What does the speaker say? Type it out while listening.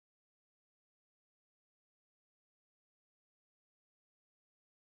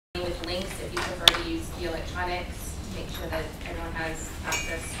links if you prefer to use the electronics to make sure that everyone has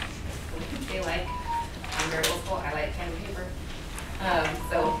access to the links they like. I'm very old school, I like pen and paper.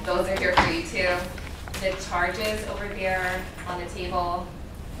 So those are here for you too. The charges over there on the table,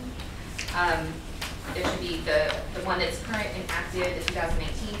 there should be the one that's current and active, the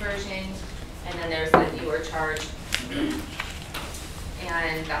 2018 version, and then there's the newer charge.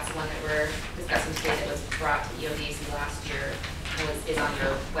 And that's the one that we're discussing today that was brought to EODAC last year and is on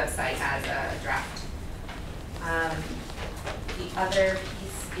your website as a draft. The other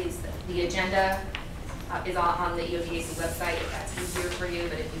piece is the agenda is on the EODAC website if that's easier for you,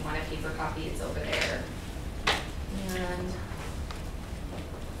 but if you want a paper copy, it's over there. And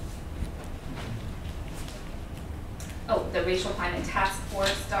oh, the Racial Climate Task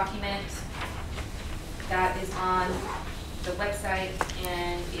Force document, that is on the website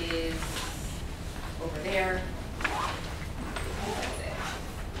and is over there. That's it.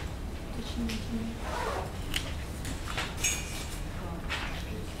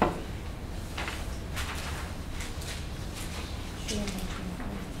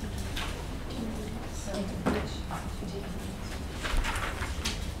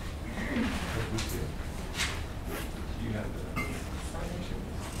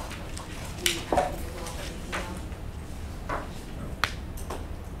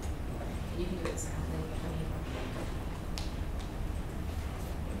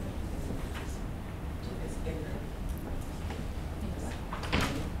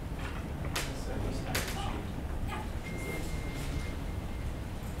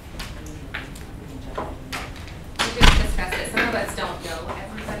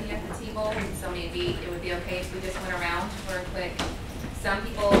 Some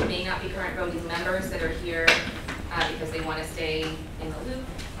people may not be current voting members that are here because they want to stay in the loop.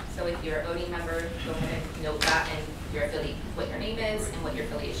 So if you're a voting member, go ahead and note that and your affiliate, what your name is and what your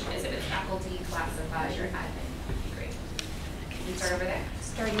affiliation is. If it's faculty, classified, or admin, would be great. Can you start over there?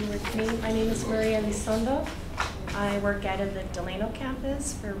 Starting with me, my name is Maria Elizondo. I work out of the Delano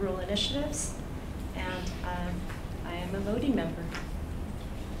campus for Rural Initiatives, and I am a voting member.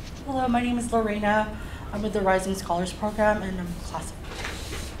 Hello, my name is Lorena. I'm with the Rising Scholars Program, and I'm classified.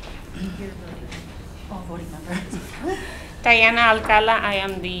 You're a voting member. Oh, voting member. Diana Alcala, I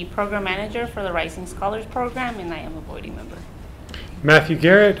am the program manager for the Rising Scholars Program, and I am a voting member. Matthew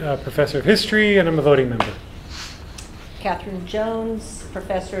Garrett, professor of history, and I'm a voting member. Catherine Jones,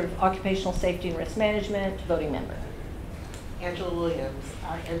 professor of occupational safety and risk management, voting member. Angela Williams,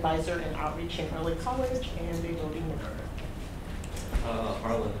 advisor in outreach in early college and a voting member.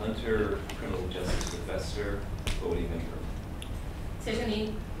 Harlan Hunter, criminal justice professor, voting member.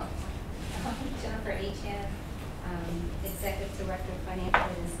 Tiffany. Jennifer H.N., executive director of financial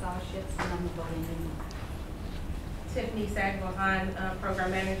aid and scholarships, and I'm a voting member. Tiffany Sagwahan, program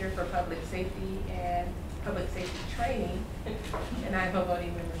manager for public safety and public safety training, and I'm a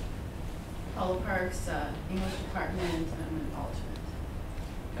voting member. Paula Parks, English department, I'm an alternate.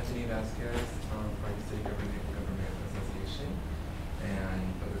 Anthony Vasquez, Park City Government Association,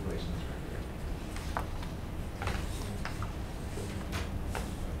 and public relations director.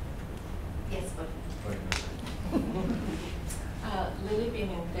 Yes, voting. Lily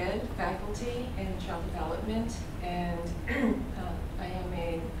Pimentel, faculty in child development, and I am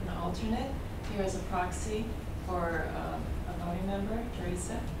an alternate here as a proxy for a voting member,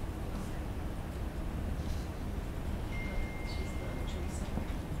 Teresa.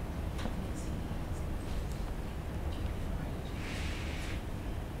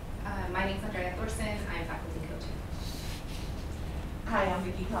 My name is Andrea Thorson. I am faculty co-chair. Hi, I'm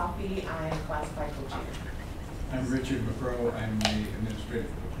Vicki Coffey. I am classified co-chair. I'm Richard McCrow. I'm the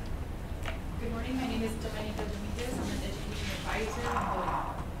administrative co-chair. Good morning. My name is Domenica Dominguez. I'm an education advisor and voting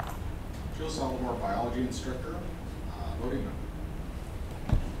member. Joe Salvador, biology instructor, voting member.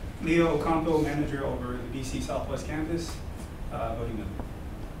 Leo Ocampo, manager over the BC Southwest campus, voting member.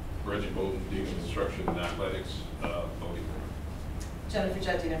 Reggie Bolton, Dean of Instruction and Athletics, voting member. Jennifer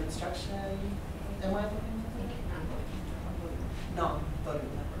Judd, Dean of Instruction. Am I voting member? Non-voting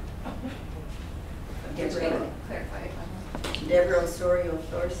member. Deborah Osorio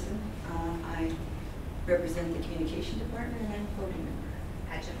Thorson. I represent the communication department and I'm a voting member.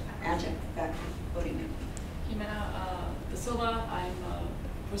 Adjunct faculty, voting member. Jimena De Silva, I'm a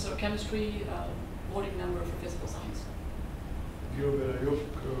professor of chemistry, voting member for physical science. Gio Berayuk,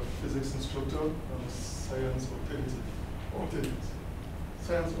 physics instructor, science alternative.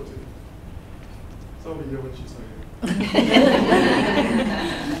 Science alternative. So we hear what she's saying.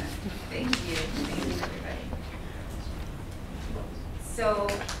 Thank you. Thank you, everybody. So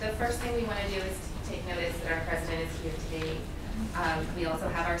the first thing we want to do is take notice that our president is here today. We also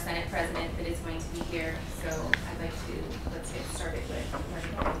have our Senate President that is going to be here, so I'd like to, let's get started with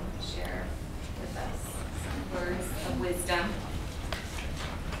letting him share with us some words of wisdom.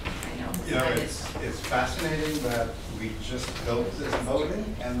 I know. You know, it's fascinating that we just built this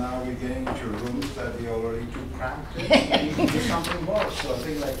building and now we're getting into rooms that we already too cramped in. We need to do something more. So I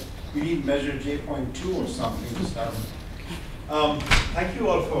think like we need measure J.2 or something to start. Thank you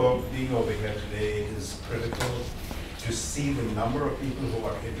all for being over here today. It is critical to see the number of people who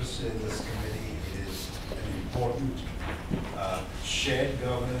are interested in this committee. It is an important shared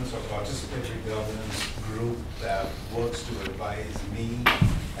governance or participatory governance group that works to advise me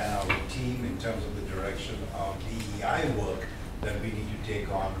and our team in terms of the direction of DEI work that we need to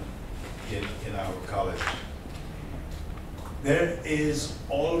take on in our college. There is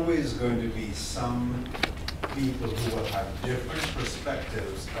always going to be some people who will have different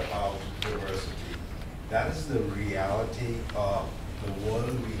perspectives about diversity. That is the reality of the world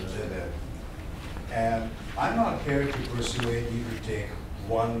we live in. And I'm not here to persuade you to take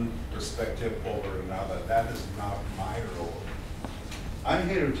one perspective over another. That is not my role. I'm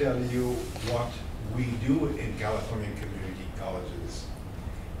here to tell you what we do in California community colleges.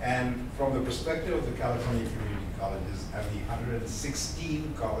 And from the perspective of the California community colleges and the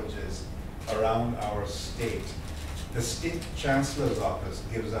 116 colleges around our state, the state chancellor's office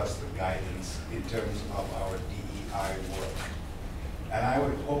gives us the guidance in terms of our DEI work. And I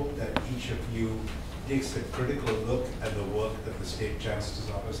would hope that each of you takes a critical look at the work that the state chancellor's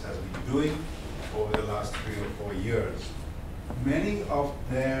office has been doing over the last 3 or 4 years. Many of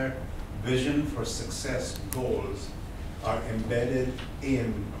their vision for success goals are embedded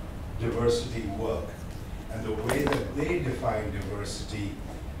in diversity work. And the way that they define diversity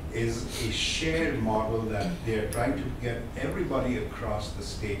is a shared model that they're trying to get everybody across the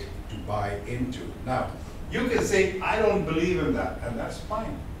state to buy into. Now, you can say, I don't believe in that, and that's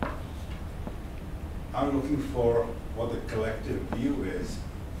fine. I'm looking for what the collective view is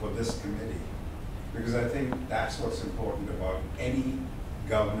for this committee, because I think that's what's important about any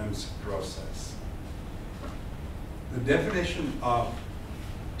governance process. The definition of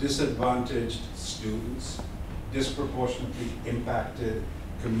disadvantaged students, disproportionately impacted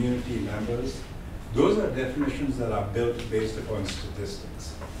community members, those are definitions that are built based upon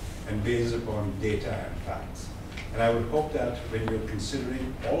statistics and based upon data and facts. And I would hope that when you're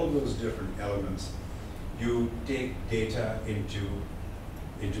considering all of those different elements, you take data into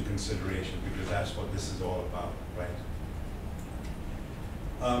consideration, because that's what this is all about, right?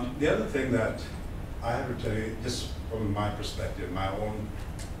 The other thing that I have to tell you, just from my perspective, my own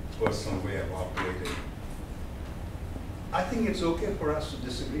personal way of operating, I think it's okay for us to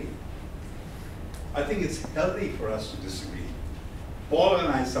disagree. I think it's healthy for us to disagree. Paul and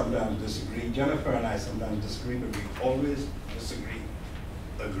I sometimes disagree, Jennifer and I sometimes disagree, but we always disagree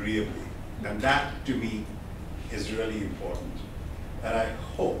agreeably. And that, to me, is really important. And I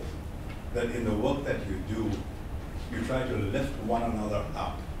hope that in the work that you do, you try to lift one another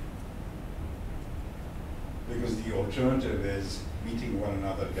up. Because the alternative is beating one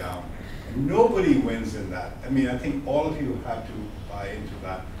another down. And nobody wins in that. I mean, I think all of you have to buy into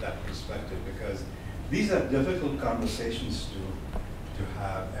that perspective, because these are difficult conversations to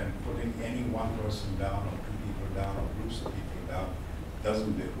have, and putting any one person down or two people down or groups of people down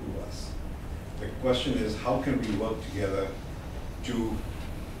doesn't behoove us. The question is, how can we work together to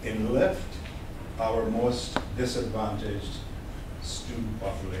enlift our most disadvantaged student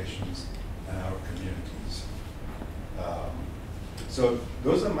populations and our communities? So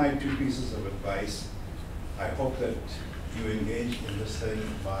those are my 2 pieces of advice. I hope that you engage in this thing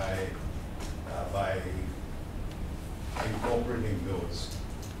by incorporating those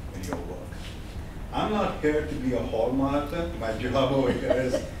in your work. I'm not here to be a hall monitor. My job over here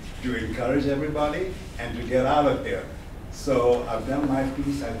is to encourage everybody and to get out of here. So I've done my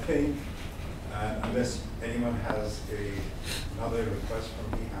piece, I think. Unless anyone has another request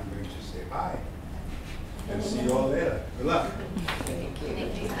from me, I'm going to say bye. And see you all later. Good luck. Thank you.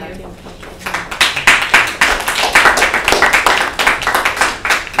 Thank you.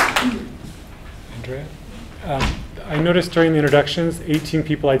 Andrea? I noticed during the introductions, 18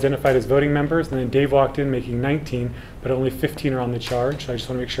 people identified as voting members, and then Dave walked in making 19, but only 15 are on the charge. So I just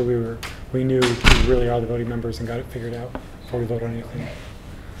want to make sure we knew who really are the voting members and got it figured out before we vote on anything.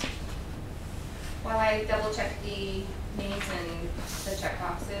 While I double check the names and the check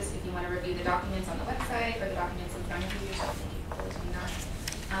boxes, if you want to review the documents on the website or the documents in front of you, so thank you for those of you not.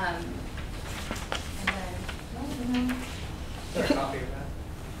 And then, Is there a copy of that?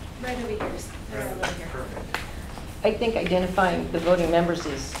 right over here. They're all over here. Perfect. I think identifying the voting members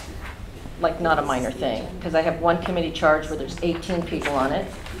is like not a minor thing, because I have one committee charge where there's 18 people on it,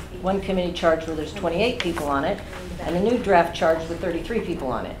 one committee charge where there's 28 people on it, and a new draft charge with 33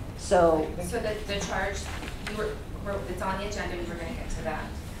 people on it. So the charge, it's on the agenda, we were gonna get to that.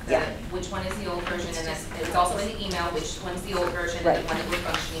 Yeah. Which one is the old version, and it's also in the email, which one's the old version, and the one that we're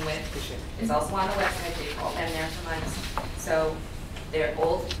functioning with. It's also on the website, they've all been there for months. So they're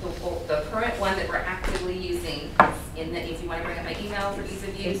the current one that we're actively using is if you want to bring up my email for ease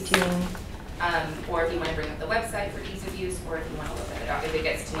of use, or if you want to bring up the website for ease of use, or if you want to look at it up if it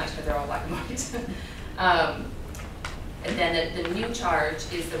gets too much because they're all black and white. And then the new charge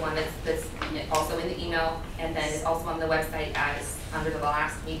is the one that's also in the email, and then it's also on the website as under the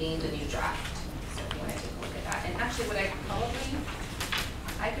last meeting, the new draft. So if you want to take a look at that. And actually, what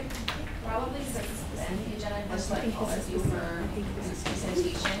I could probably send the agenda and just let all of you for this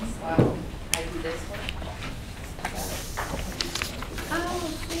presentation while I do this one.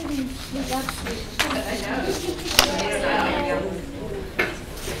 Oh, really? I know.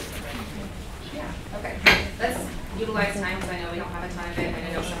 Yeah, okay. Let's utilize time because I know we don't have a time bit, and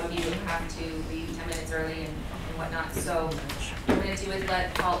I know some of you have to leave 10 minutes early and whatnot. So what we're going to do is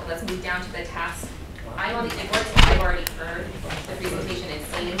let's move down to the task. I'm on the inboard, so I've already heard the presentation and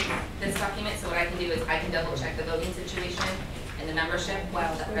seen this document. So what I can do is I can double check the voting situation and the membership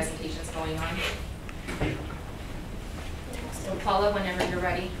while that presentation's going on. So Paula, whenever you're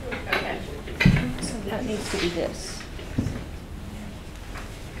ready. Okay. So that needs to be this.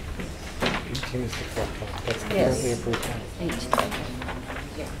 18 is the correct one. That's the Yes. currently approved one. 18.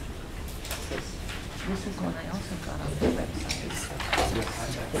 Yeah. This is one I also got on the website.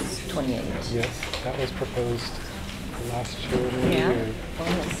 It's 28. Yes, that was proposed last year. Maybe, Yeah. or-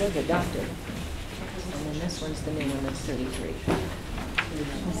 Well, it says adopted. And then this one's the new one that's 33.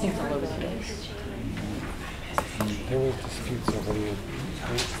 This thing's all over the place. There was disputes over the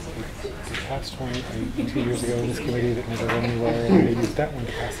past one 2 years ago in this committee that never went anywhere, and they used that one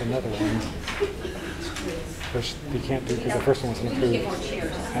to pass another one, which they can't do because the first one wasn't approved.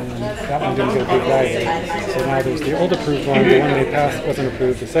 And that one didn't get approved either. So now there's the old approved one, the one they passed wasn't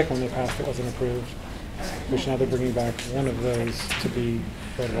approved, the second one they passed it wasn't approved, which now they're bringing back one of those to be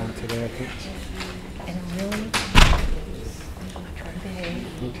voted on today, I think. And I'm really trying to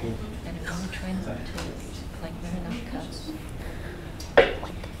behave. Me too. And I'm really trying not to, like, really not cuss.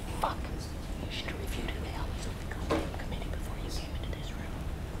 What the fuck? You should have reviewed who the hell was on the goddamn committee before you came into this room.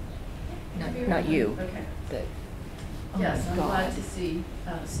 Not you. Okay. Oh Yes, my I'm God. glad to see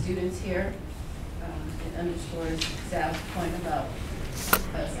students here. It underscores Sav's point about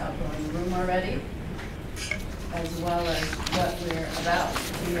us outgrowing the room already, as well as what we're about.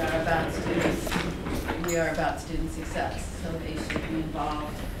 We are about students. We are about student success, so they should be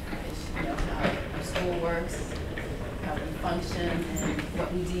involved. They should know how our school works, how we function, and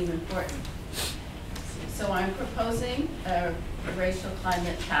what we deem important. So I'm proposing a racial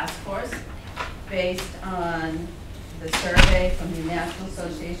climate task force based on the survey from the National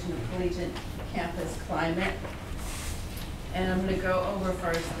Association of Collegiate Campus Climate. And I'm going to go over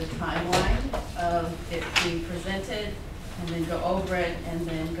first the timeline of it being presented, and then go over it, and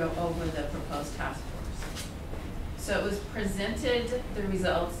then go over the proposed task force. So it was presented, the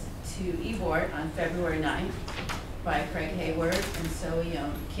results, to eBoard on February 9th by Craig Hayward and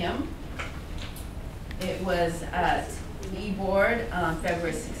So-Yeon Kim. It was at eBoard on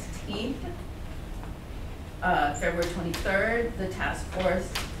February 16th. February 23rd, the task force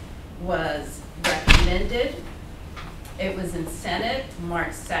was recommended. It was in Senate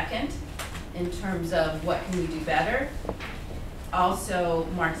March 2nd in terms of what can we do better. Also,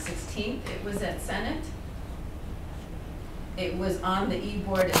 March 16th, it was at Senate. It was on the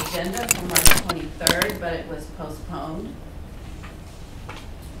eBoard agenda for March 23rd, but it was postponed.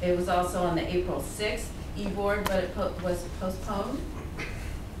 It was also on the April 6th eBoard, but it was postponed.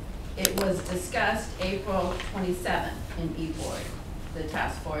 It was discussed April 27th in eBoard, the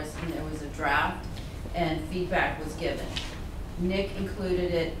task force, and there was a draft and feedback was given. Nick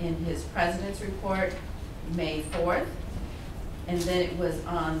included it in his president's report May 4th, and then it was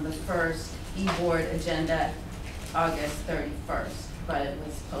on the first eBoard agenda August 31st, but it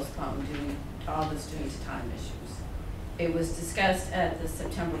was postponed due to all the students' time issues. It was discussed at the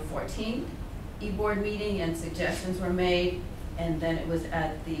September 14th eBoard meeting and suggestions were made, and then it was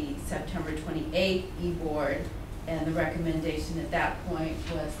at the September 28th eBoard, and the recommendation at that point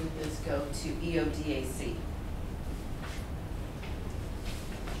was that this go to EODAC.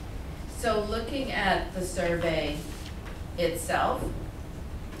 So looking at the survey itself,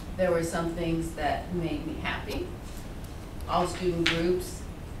 there were some things that made me happy. All student groups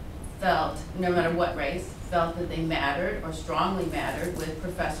felt, no matter what race, felt that they mattered or strongly mattered with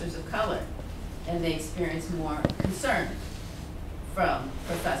professors of color, and they experienced more concern from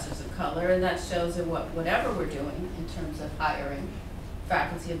professors of color, and that shows that whatever we're doing in terms of hiring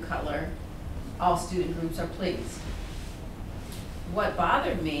faculty of color, all student groups are pleased. What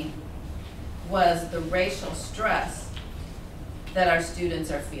bothered me was the racial stress that our students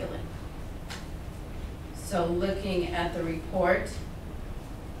are feeling. So looking at the report,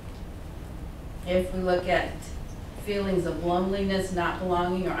 if we look at feelings of loneliness, not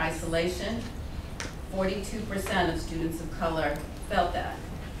belonging, or isolation, 42% of students of color felt that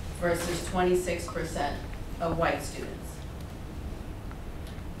versus 26% of white students.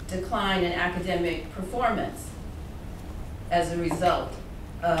 Decline in academic performance as a result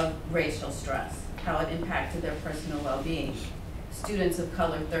of racial stress, how it impacted their personal well-being. Students of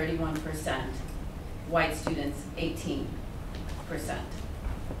color, 31%, white students, 18%.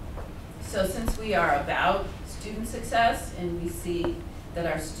 So since we are about student success and we see that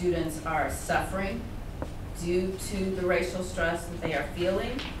our students are suffering due to the racial stress that they are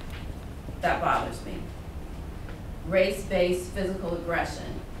feeling, that bothers me. Race-based physical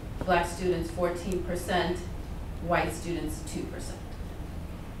aggression, black students 14%, white students 2%.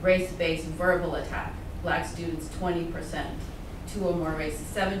 Race-based verbal attack, black students 20%, 2 or more races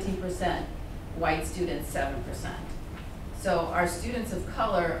 17%, white students 7%. So our students of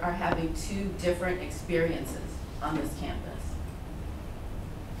color are having 2 different experiences on this campus.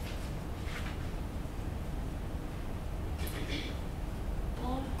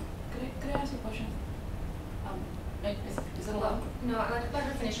 Could I ask you a question? Is that allowed? No, let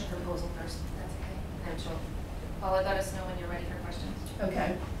her finish her proposal first. That's okay. And then she'll, Paula, let us know when you're ready for questions.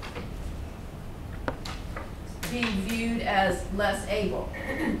 Okay. Being viewed as less able.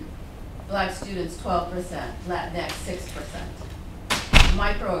 Black students 12%, Latinx 6%.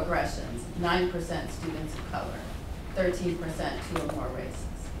 Microaggressions, 9% students of color, 13% 2 or more races.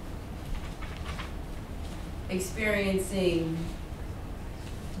 Experiencing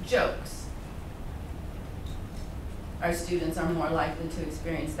jokes. Our students are more likely to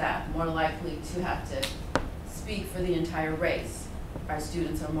experience that, more likely to have to speak for the entire race. Our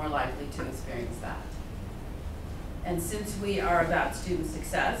students are more likely to experience that. And since we are about student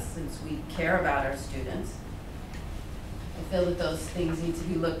success, since we care about our students, I feel that those things need to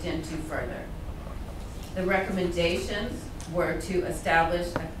be looked into further. The recommendations were to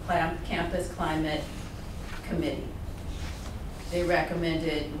establish a campus climate committee. They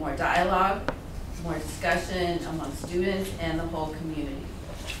recommended more dialogue, more discussion among students and the whole community.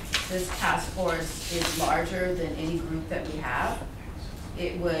 This task force is larger than any group that we have.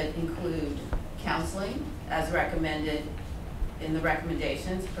 It would include counseling, as recommended in the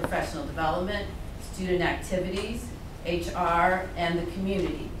recommendations, professional development, student activities, HR, and the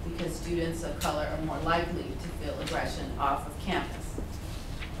community, because students of color are more likely to feel aggression off of campus.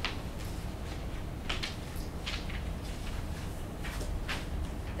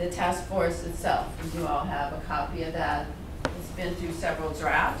 The task force itself, you all have a copy of that. It's been through several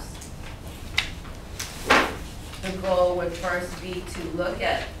drafts. The goal would first be to look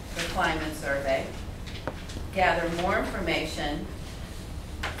at the climate survey, gather more information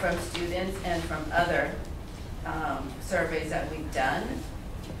from students and from other surveys that we've done,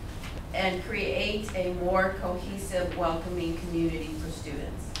 and create a more cohesive, welcoming community for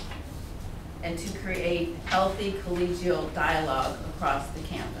students, and to create healthy collegial dialogue across the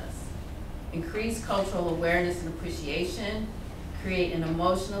campus. Increase cultural awareness and appreciation, create an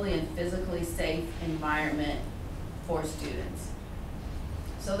emotionally and physically safe environment for students.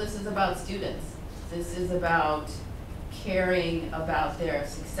 So this is about students. This is about caring about their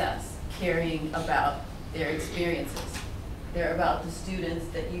success, caring about their experiences. They're about the students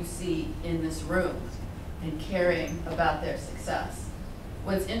that you see in this room and caring about their success.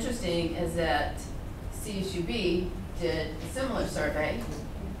 What's interesting is that CSUB did a similar survey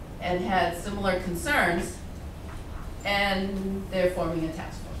and had similar concerns, and they're forming a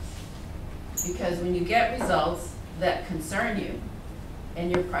task force. Because when you get results that concern you,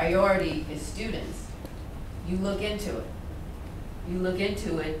 and your priority is students, you look into it. You look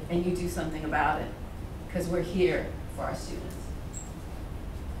into it and you do something about it, because we're here for our students.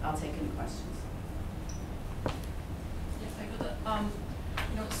 I'll take any questions. Yeah, I got that.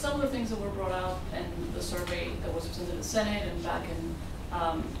 You know, some of the things that were brought out in the survey that was presented to the Senate and back in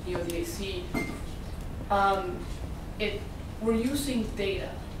EODAC, we're using data.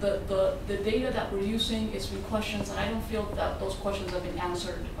 The data that we're using is with questions, and I don't feel that those questions have been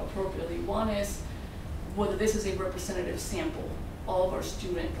answered appropriately. One is whether this is a representative sample of our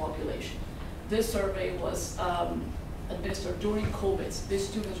student population. This survey was administered during COVID. These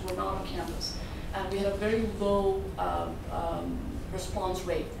students were not on campus. and we had a very low response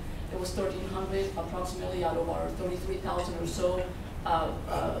rate. It was 1,300 approximately out of our 33,000 or so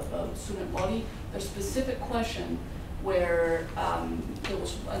student body. There's a specific question where there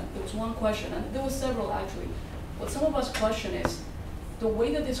was one question, and there was several actually. What some of us question is, the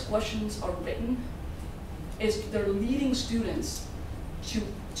way that these questions are written is they're leading students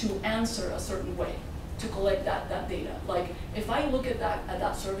to answer a certain way, to collect that data. Like, if I look at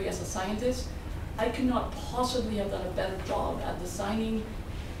that survey as a scientist, I could not possibly have done a better job at designing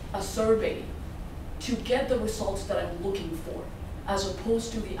a survey to get the results that I'm looking for, as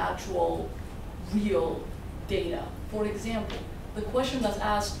opposed to the actual real data. For example, the question that's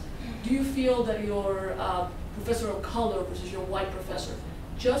asked, do you feel that you're a professor of color versus your white professor?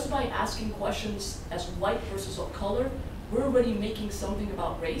 Just by asking questions as white versus of color, we're already making something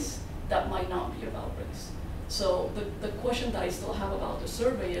about race that might not be about race. So the question that I still have about the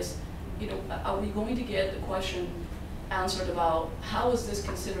survey is, are we going to get the question answered about how is this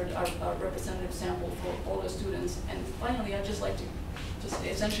considered a representative sample for all the students? And finally, I'd just like to just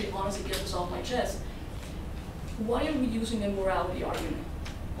essentially honestly get this off my chest. Why are we using a morality argument?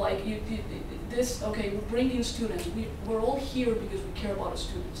 Like, okay, we're bringing students. We're all here because we care about our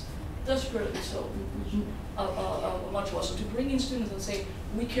students. Desperately so, much more. So to bring in students and say,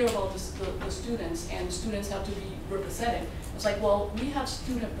 we care about the students, and the students have to be represented. It's like, well, we have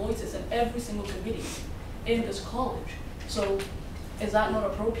student voices in every single committee in this college. So is that not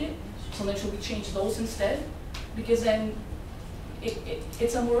appropriate? So then should we change those instead? Because then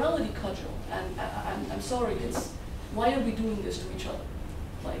it's a morality cudgel, and I'm sorry, why are we doing this to each other?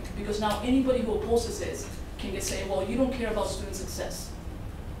 Like, because now anybody who opposes this can just say, well, you don't care about student success.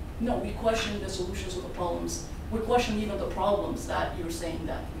 No, we question the solutions of the problems. We question even the problems that you're saying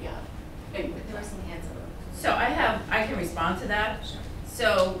that we have. Anyway, there are some hands up. So I can respond to that. Sure.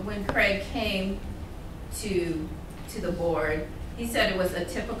 So when Craig came to the board, he said it was a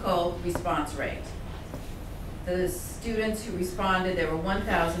typical response rate. The students who responded, there were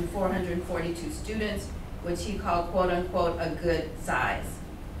 1,442 students, which he called, quote unquote, a good size.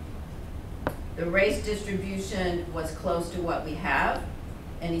 The race distribution was close to what we have,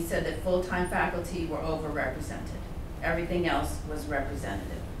 and he said that full-time faculty were overrepresented. Everything else was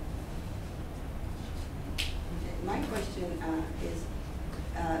representative. My question is,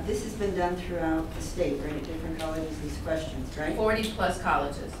 this has been done throughout the state, right, at different colleges, these questions, right? 40 plus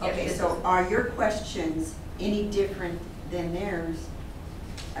colleges. Okay, Yes. so are your questions any different than theirs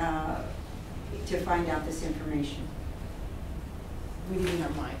to find out this information? What do you mean are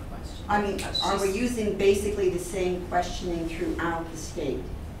my questions? I mean, are we using basically the same questioning throughout the state?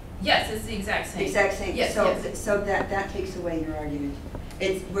 Yes, it's the exact same. Exact same. Yes, so yes. so that takes away your argument.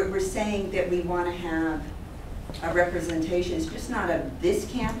 We're saying that we want to have a representation. It's just not of this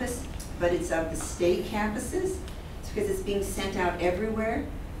campus, but it's of the state campuses. It's because it's being sent out everywhere.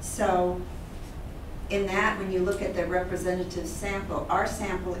 So in that, when you look at the representative sample, our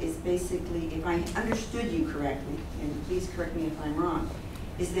sample is basically, if I understood you correctly, and please correct me if I'm wrong,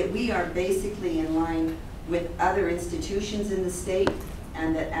 is that we are basically in line with other institutions in the state,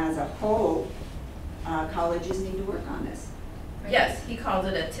 and that as a whole, colleges need to work on this. Right? Yes, he called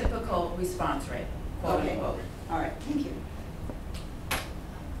it a typical response rate, quote unquote. All right, thank you.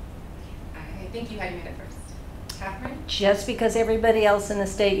 I think you had your hand up first. Catherine? Just because everybody else in the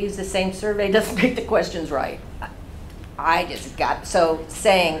state used the same survey doesn't make the questions right. I just got, so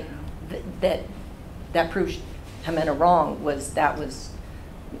saying that proves Jimena wrong was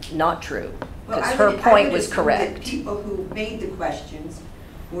not true. Because her point was correct. The people who made the questions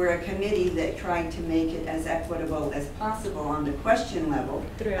were a committee that tried to make it as equitable as possible on the question level.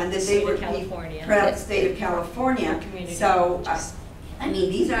 And that they were throughout the state of California. So, I mean,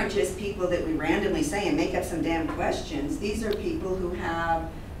 these aren't just people that we randomly say and make up some damn questions. These are people who have,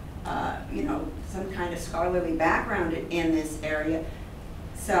 you know, some kind of scholarly background in this area.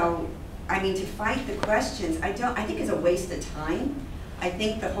 So, I mean, to fight the questions, I think it's a waste of time. I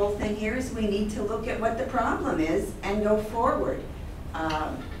think the whole thing here is we need to look at what the problem is and go forward.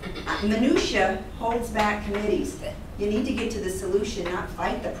 Minutia holds back committees. You need to get to the solution, not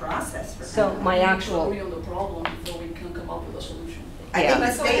fight the process. For so my actual. We agree on the problem before we can come up with a solution. I think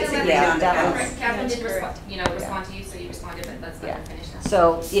the state's agreed on that. Catherine did respond to you, so you responded, but let's let her finish now.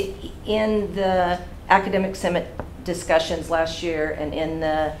 So in the academic summit discussions last year, and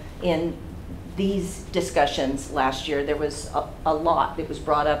in these discussions last year, there was a lot that was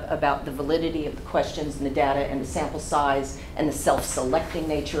brought up about the validity of the questions and the data and the sample size and the self-selecting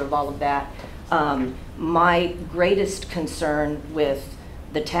nature of all of that. My greatest concern with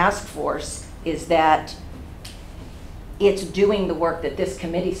the task force is that it's doing the work that this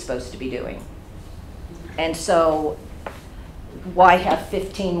committee is supposed to be doing. And so why have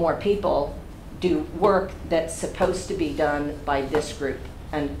 15 more people do work that's supposed to be done by this group?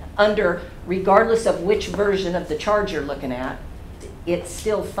 And regardless of which version of the charge you're looking at, it's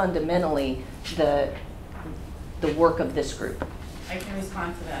still fundamentally the work of this group. I can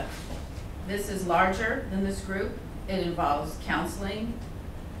respond to that. This is larger than this group. It involves counseling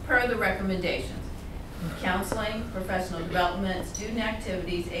per the recommendations. Counseling, professional development, student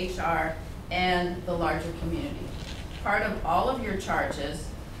activities, HR, and the larger community. Part of all of your charges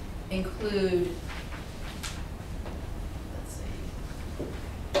include,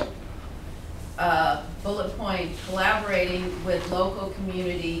 bullet point, collaborating with local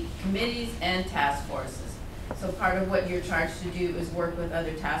community committees and task forces. So part of what you're charged to do is work with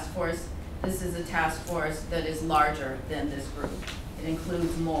other task force. This is a task force that is larger than this group. It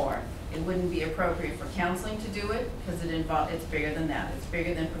includes more. It wouldn't be appropriate for counseling to do it because it's bigger than that. It's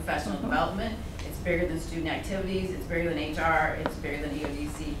bigger than professional development. It's bigger than student activities. It's bigger than HR. It's bigger than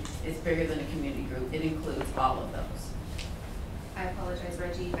EODC. It's bigger than a community group. It includes all of those. I apologize,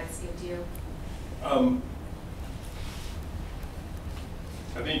 Reggie, I skipped you. I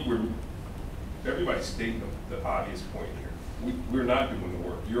think everybody's stating the obvious point here. We're not doing the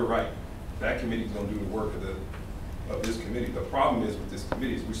work. You're right. That committee's going to do the work of this committee. The problem is with this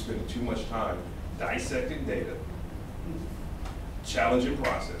committee is we're spending too much time dissecting data, challenging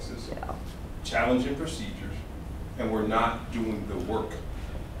processes, challenging procedures, and we're not doing the work.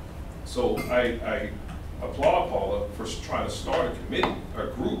 So I applaud Paula for trying to start a committee, a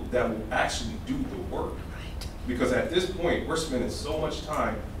group that will actually do the work. Right. Because at this point, we're spending so much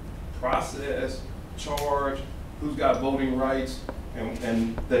time process, charge, who's got voting rights,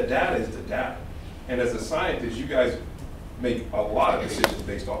 and the data is the data. And as a scientist, you guys make a lot of decisions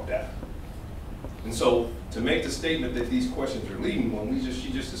based off data. And so to make the statement that these questions are leading when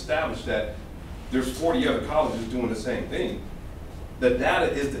she just established that there's 40 other colleges doing the same thing, the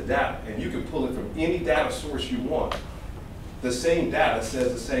data is the data, and you can pull it from any data source you want. The same data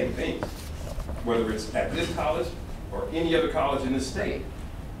says the same things, whether it's at this college or any other college in the state.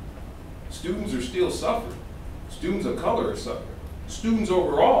 Students are still suffering. Students of color are suffering. Students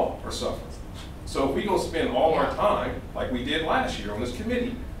overall are suffering. So if we're going to spend all our time, like we did last year on this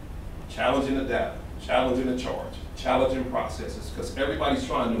committee, challenging the data, challenging the charge, challenging processes, because everybody's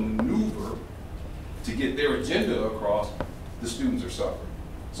trying to maneuver to get their agenda across, the students are suffering.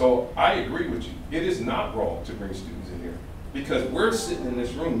 So I agree with you. It is not wrong to bring students in here because we're sitting in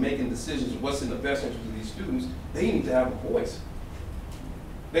this room making decisions what's in the best interest of these students. They need to have a voice.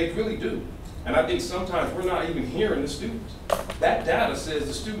 They really do. And I think sometimes we're not even hearing the students. That data says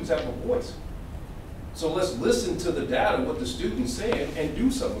the students have a voice. So let's listen to the data, what the students saying, and do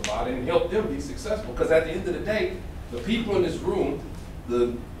something about it and help them be successful. Because at the end of the day, the people in this room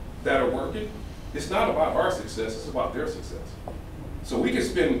that are working, it's not about our success, it's about their success. So we can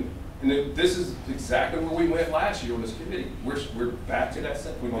spend, and this is exactly where we went last year on this committee. We're back to that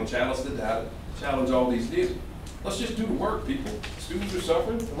set. We're going to challenge the data, challenge all these things. Let's just do the work, people. Students are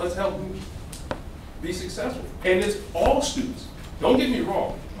suffering, and let's help them be successful. And it's all students. Don't get me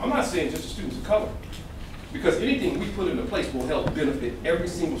wrong. I'm not saying just the students of color. Because anything we put into place will help benefit every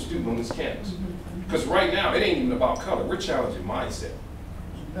single student on this campus. Because right now, it ain't even about color. We're challenging mindset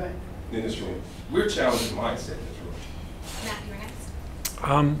in this room. We're challenging mindset in this room. Matt, you're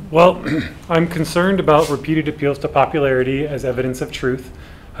next. Well, I'm concerned about repeated appeals to popularity as evidence of truth.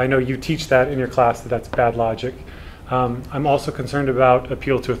 I know you teach that in your class, that's bad logic. I'm also concerned about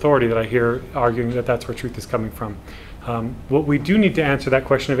appeal to authority that I hear arguing that that's where truth is coming from. What we do need to answer that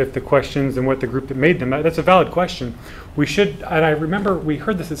question of if the questions and what the group that made them, that's a valid question. We should, and I remember we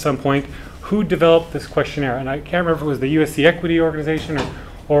heard this at some point, who developed this questionnaire? And I can't remember if it was the USC Equity Organization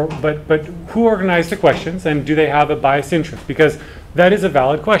but who organized the questions and do they have a biased interest? Because that is a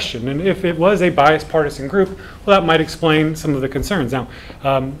valid question. And if it was a biased partisan group, well, that might explain some of the concerns. Now,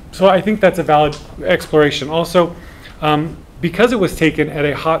 so I think that's a valid exploration. Also, because it was taken at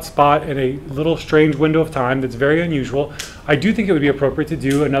a hot spot in a little strange window of time that's very unusual, I do think it would be appropriate to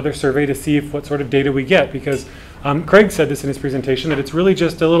do another survey to see what sort of data we get, because Craig said this in his presentation, that it's really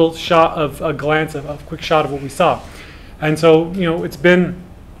just a little shot of a glance, a quick shot of what we saw. And so, you know, it's been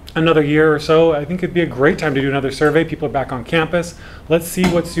another year or so. I think it'd be a great time to do another survey. People are back on campus. Let's see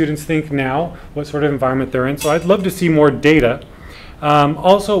what students think now, what sort of environment they're in. So I'd love to see more data.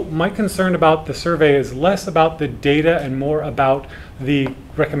 Also, my concern about the survey is less about the data and more about the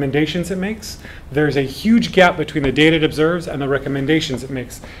recommendations it makes. There's a huge gap between the data it observes and the recommendations it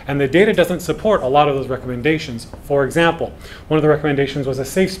makes. And the data doesn't support a lot of those recommendations. For example, one of the recommendations was a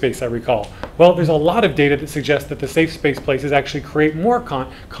safe space, I recall. Well, there's a lot of data that suggests that the safe space places actually create more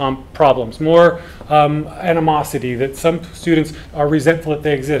problems, more animosity, that some students are resentful that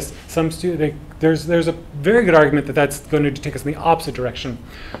they exist. There's a very good argument that that's going to take us in the opposite direction.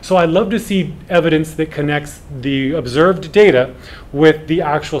 So I'd love to see evidence that connects the observed data with the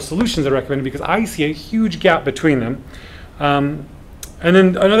actual solutions that are recommended, because I see a huge gap between them. And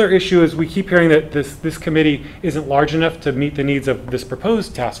then another issue is we keep hearing that this committee isn't large enough to meet the needs of this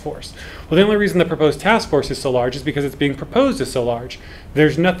proposed task force. Well, the only reason the proposed task force is so large is because it's being proposed as so large.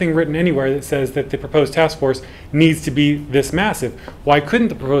 There's nothing written anywhere that says that the proposed task force needs to be this massive. Why couldn't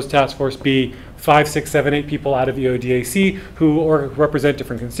the proposed task force be 5, 6, 7, 8 people out of EODAC who represent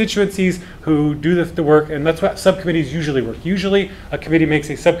different constituencies, who do the work, and that's what subcommittees usually work. Usually a committee makes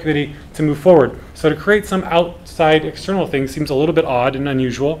a subcommittee to move forward. So to create some outside external thing seems a little bit odd and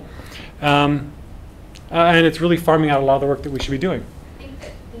unusual. And it's really farming out a lot of the work that we should be doing. I think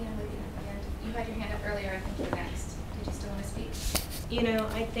that you had your hand up earlier. I think you're next. Did you still want to speak? You know,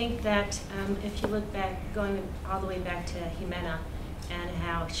 I think that if you look back, going all the way back to Jimena, and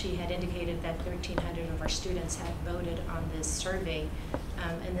how she had indicated that 1,300 of our students had voted on this survey,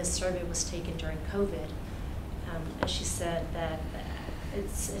 and this survey was taken during COVID. And she said that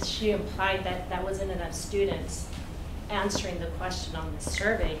she implied that that wasn't enough students answering the question on the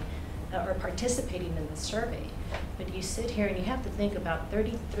survey or participating in the survey. But you sit here and you have to think about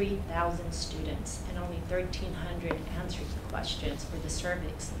 33,000 students and only 1,300 answered the questions for the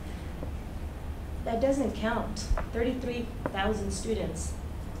surveys. That doesn't count. 33,000 students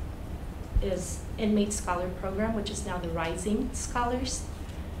is Inmate Scholar Program, which is now the Rising Scholars.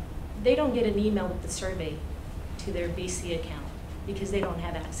 They don't get an email with the survey to their BC account because they don't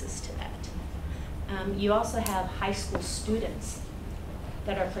have access to that. You also have high school students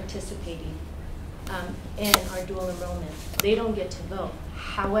that are participating in our dual enrollment. They don't get to vote.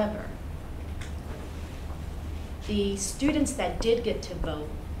 However, the students that did get to vote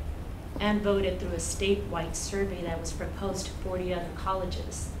and voted through a statewide survey that was proposed to 40 other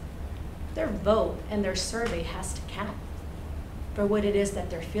colleges, their vote and their survey has to count for what it is that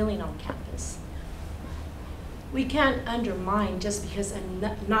they're feeling on campus. We can't undermine just because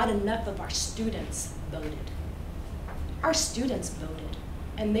not enough of our students voted. Our students voted,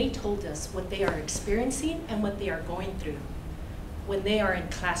 and they told us what they are experiencing and what they are going through when they are in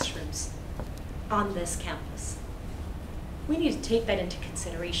classrooms on this campus. We need to take that into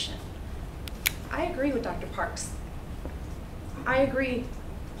consideration. I agree with Dr. Parks. I agree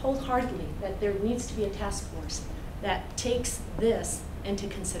wholeheartedly that there needs to be a task force that takes this into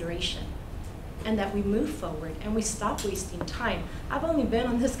consideration and that we move forward and we stop wasting time. I've only been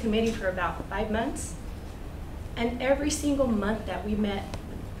on this committee for about 5 months, and every single month that we met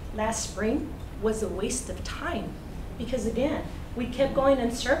last spring was a waste of time because, again, we kept going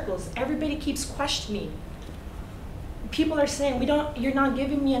in circles. Everybody keeps questioning. People are saying, you're not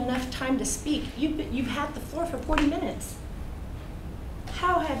giving me enough time to speak. You've had the floor for 40 minutes.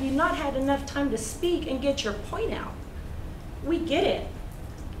 How have you not had enough time to speak and get your point out? We get it.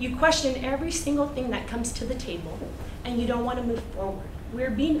 You question every single thing that comes to the table, and you don't want to move forward.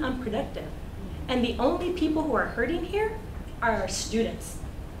 We're being unproductive. And the only people who are hurting here are our students.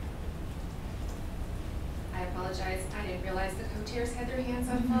 I apologize. I didn't realize the co-chairs had their hands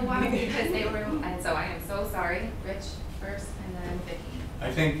up for a while because they were, and so I am so sorry. Rich first, and then Vicki.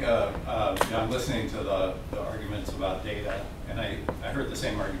 I think I'm listening to the arguments about data, and I heard the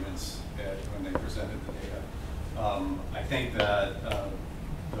same arguments when they presented the data. I think that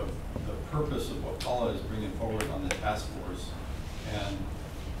the purpose of what Paula is bringing forward on the task force, and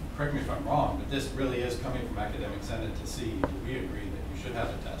correct me if I'm wrong, but this really is coming from Academic Senate to see, do we agree that you should have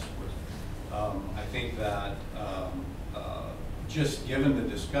a task force? I think that just given the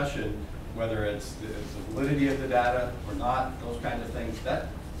discussion, whether it's the validity of the data or not, those kinds of things, that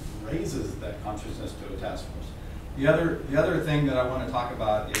raises that consciousness to a task force. The other thing that I want to talk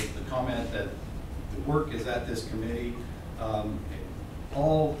about is the comment that the work is at this committee.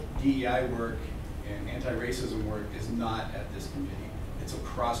 All DEI work and anti-racism work is not at this committee. It's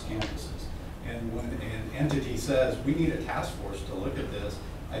across campuses. And when an entity says, we need a task force to look at this,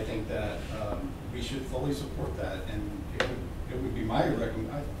 I think that we should fully support that. And it would be my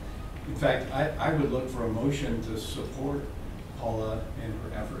recommendation. In fact, I would look for a motion to support Paula in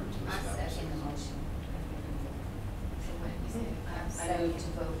her effort to establish. I second the motion. So what did you say? I moved to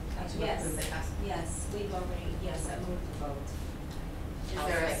vote. Yes, we've already, yes, I moved to vote. Is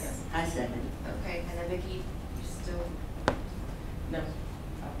there a I second. Okay, and then Vicki, you still? No.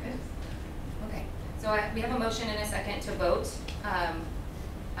 Good. Okay, so we have a motion and a second to vote.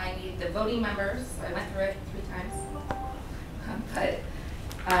 I need the voting members, so I went through it 3 times. But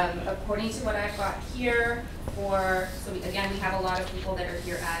according to what I've got here again, we have a lot of people that are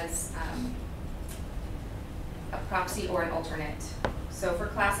here as a proxy or an alternate. So for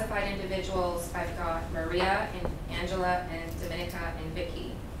classified individuals, I've got Maria and Angela and Dominica and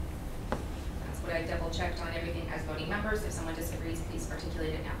Vicky. That's what I double checked on everything as voting members. If someone disagrees, please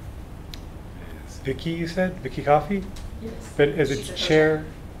articulate it now. Is Vicky, you said? Vicky Coffey? Yes. But as a chair,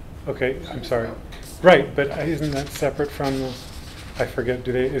 okay, I'm sorry. Right, but isn't that separate from the, I forget,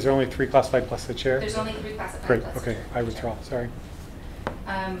 is there only 3 classified plus the chair? There's only 3 classified Great, plus the okay, chair. I withdraw, sorry.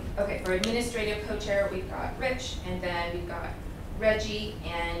 Okay, for administrative co-chair, we've got Rich, and then we've got Reggie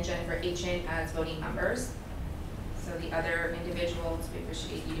and Jennifer Aitchen as voting members. So the other individuals, we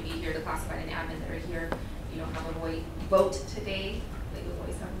appreciate you to be here, the classified and admin that are here. You don't have a vote today, but you'll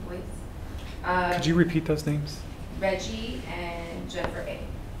always have a voice. Could you repeat those names? Reggie and Jennifer A.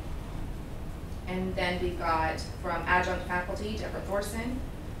 And then we've got from adjunct faculty, Deborah Thorson.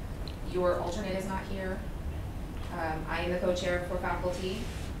 Your alternate is not here. I am the co-chair for faculty.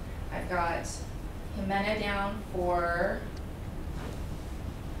 I've got Jimena down for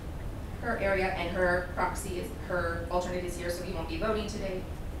her area, and her proxy is, her alternate is here, so he won't be voting today.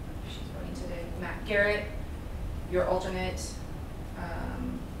 She's voting today. Matt Garrett, your alternate.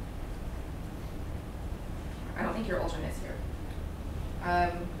 I don't think your alternate's here.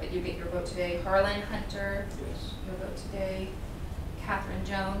 But you get your vote today. Harlan Hunter, yes. Your vote today. Catherine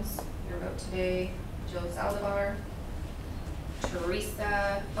Jones, your vote today. Jill Saldivar.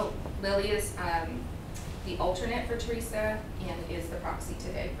 Teresa, Lily is the alternate for Teresa and is the proxy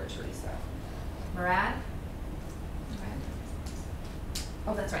today for Teresa. Murad?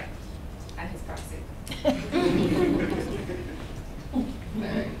 Oh, that's right. I'm his proxy.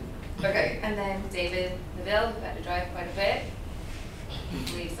 Okay, and then David Neville, who had to drive quite a bit.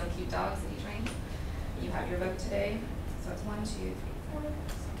 He leaves some cute dogs that he trains. You have your vote today. So it's 1, 2, 3, 4.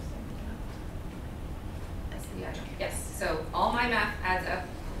 That's the adjunct. Yes, so all my math adds up.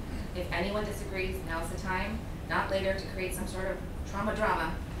 If anyone disagrees, now's the time, not later, to create some sort of drama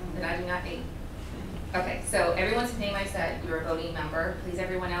that I do not need. Okay, so everyone's name I said, you're a voting member. Please,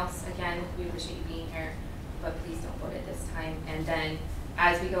 everyone else, again, we appreciate you being here, but please don't vote at this time. And then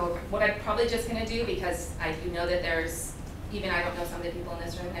as we go over, what I'm probably just gonna do, because I do know that there's, even I don't know some of the people in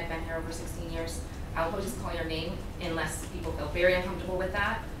this room, and I've been here over 16 years, I'll probably just call your name unless people feel very uncomfortable with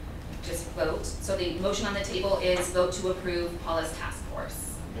that. Just vote. So the motion on the table is vote to approve Paula's task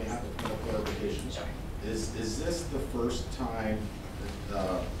force. May I have a clarification? Sure. Is this the first time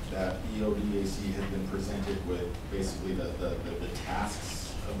that EODAC has been presented with basically the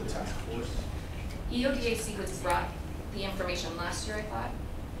tasks of the task force? EODAC was brought the information last year, I thought.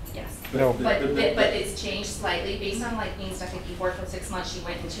 Yes. No. But it's changed slightly based on like being stuck in keyboard for 6 months. She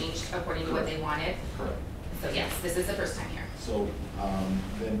went and changed according to what they wanted. Correct. So yes, this is the first time here. So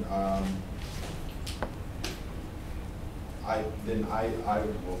then I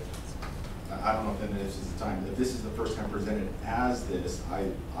will. I don't know if then this is the time. If this is the first time presented as this,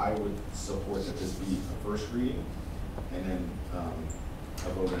 I would support that this be a first reading, and then a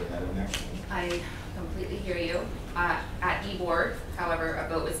vote at a next one. I completely hear you. At e-board, however, a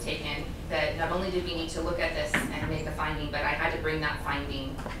vote was taken that not only did we need to look at this and make a finding, but I had to bring that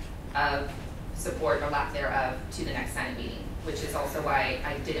finding of support or lack thereof to the next Senate meeting, which is also why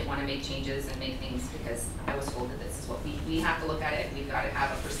I didn't want to make changes and make things, because I was told that this is what we have to look at it. We've got to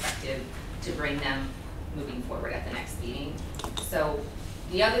have a perspective to bring them moving forward at the next meeting. So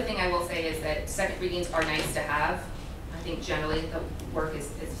the other thing I will say is that second readings are nice to have. I think generally the work is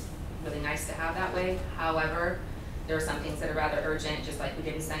really nice to have that way. However, there are some things that are rather urgent, just like we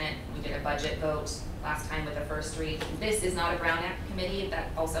did in Senate. We did a budget vote last time with the first read. This is not a Brown Act committee. That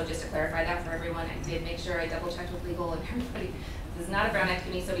also, just to clarify that for everyone, I did make sure I double checked with legal and everybody. This is not a Brown Act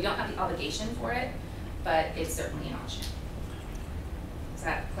committee, so we don't have the obligation for it, but it's certainly an option. Does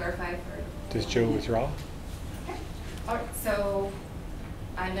that clarify for? Does Joe withdraw? Okay. All right, so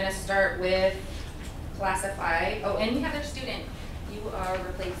I'm gonna start with classified. Oh, and we have our student. You are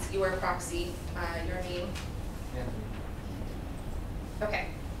replaced, you are proxy, your name. Anthony. Okay.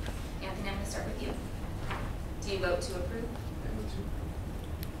 Anthony, I'm gonna start with you. Do you vote to approve?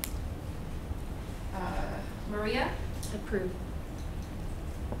 Maria? Approve.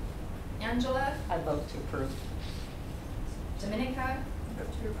 Angela? I vote to approve. Dominica?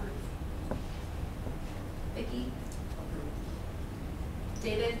 Vote to approve. Vicky? Approve.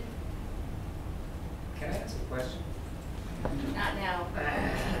 David? Can I ask a question? Not now.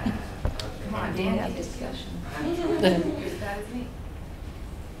 Come on, Dan. Have discussion. You're as bad as me.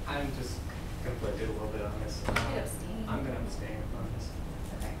 I'm just conflicted a little bit on this. You could abstain. I'm gonna abstain on this.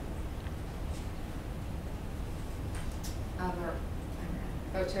 Okay.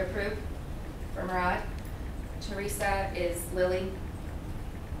 Vote to approve for Murad. Teresa is Lily.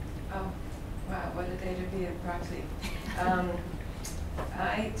 Oh, wow, what a day to be a proxy.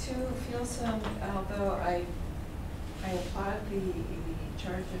 I too feel some, although I applaud the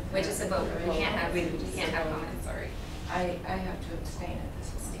charge of. Wait, just a vote. We can't have, we can't have comments, sorry. I have to abstain at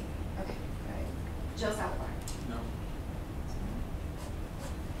this meeting. Okay. Right. Jill Salazar. No.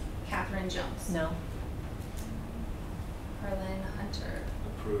 Catherine Jones. No. Harlan Hunter.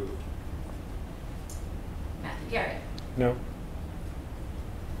 Approved. Matthew Garrett. No.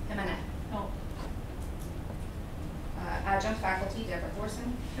 Jimena. No. Adjunct faculty Deborah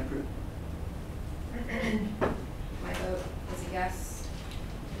Thorson. Approved. My vote is a yes.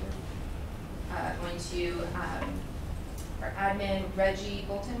 Going to our admin Reggie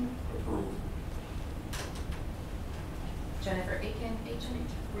Bolton. Approved. Jennifer Aiken,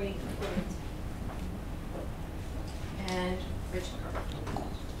 Great. And Rich McCarthy.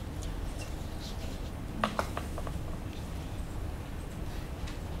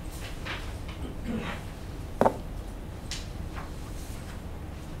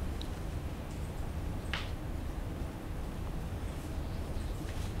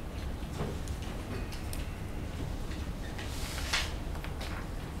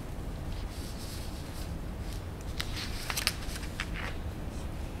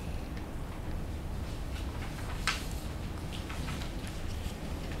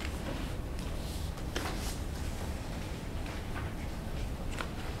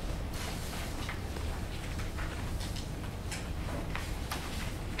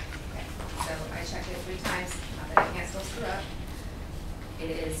 Checked it 3 times, not that I can't still screw up. It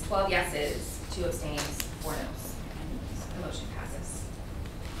is 12 yeses, 2 abstains, 4 noes. The motion passes.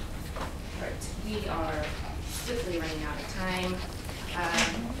 All right, we are swiftly running out of time.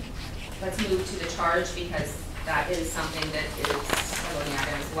 Let's move to the charge because that is something that is a voting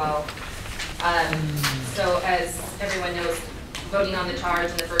item as well. So as everyone knows, voting on the charge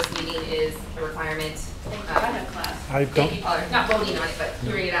in the first meeting is a requirement. I have class. I don't. Thank you, Paula. Not voting on it, but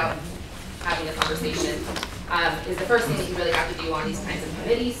hearing it out. Having a conversation is the first thing that you really have to do on these kinds of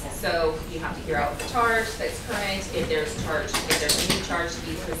committees. So you have to hear out the charge that's current, if there's a new charge to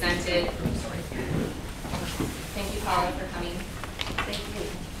be presented. Thank you, Paula, for coming. Thank you.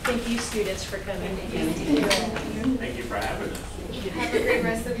 Thank you, students, for coming. Thank you for having us. Have a great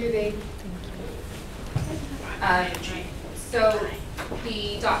rest of your day. So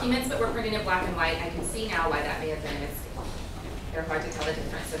the documents that were printed in black and white, I can see now why that may have been a mistake. They're hard to tell the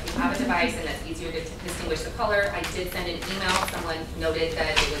difference. So if you have a device and it's easier to distinguish the color, I did send an email. Someone noted that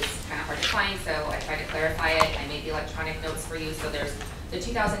it was kind of hard to find, so I tried to clarify it. I made the electronic notes for you. So there's the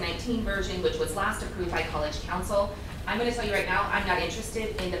 2019 version, which was last approved by College Council. I'm going to tell you right now, I'm not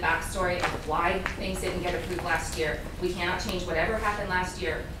interested in the backstory of why things didn't get approved last year. We cannot change whatever happened last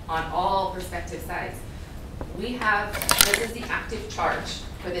year on all prospective sides. This is the active charge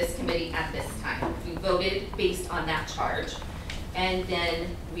for this committee at this time. We voted based on that charge. And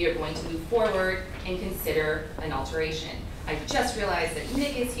then we are going to move forward and consider an alteration. I just realized that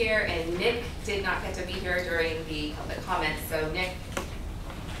Nick is here, and Nick did not get to be here during the public comments. So Nick,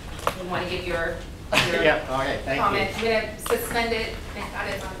 you want to give your yeah, okay, thank comment? you. I'm going to suspend it. Thank God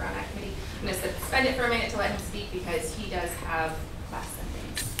it's on the Brown Act Committee. I'm going to suspend it for a minute to let him speak because he does have class and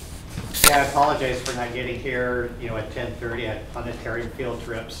things. Yeah, I apologize for not getting here, at 10:30. I had planetarium field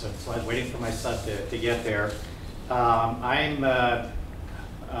trips, and so I was waiting for my son to get there. I'm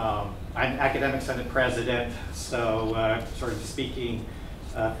Academic Senate President, so sort of speaking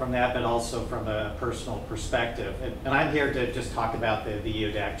from that, but also from a personal perspective. And I'm here to just talk about the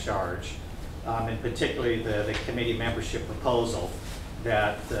EODAC charge, and particularly the committee membership proposal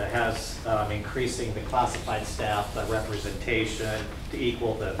that has increasing the classified staff representation to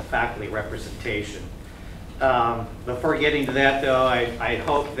equal the faculty representation. Before getting to that, though, I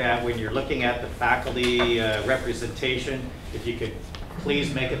hope that when you're looking at the faculty representation, if you could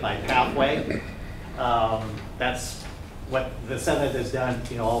please make it by pathway. That's what the Senate has done,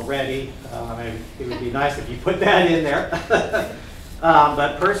 already. It would be nice if you put that in there.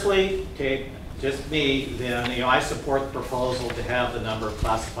 But personally, just me, then I support the proposal to have the number of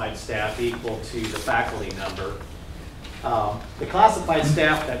classified staff equal to the faculty number. The classified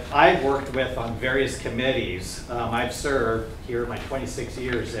staff that I've worked with on various committees, I've served here my 26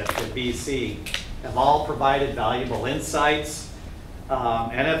 years at the BC, have all provided valuable insights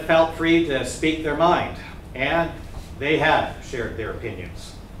and have felt free to speak their mind. And they have shared their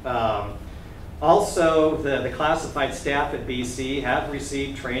opinions. Also, the classified staff at BC have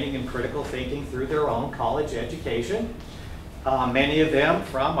received training in critical thinking through their own college education, many of them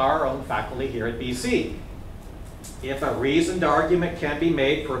from our own faculty here at BC. If a reasoned argument can be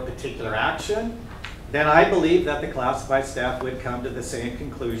made for a particular action, then I believe that the classified staff would come to the same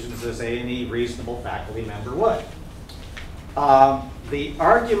conclusions as any reasonable faculty member would. The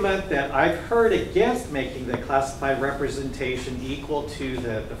argument that I've heard against making the classified representation equal to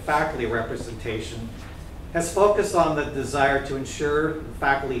the faculty representation has focused on the desire to ensure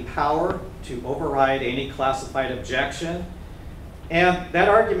faculty power to override any classified objection. And that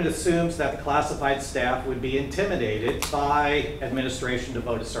argument assumes that the classified staff would be intimidated by administration to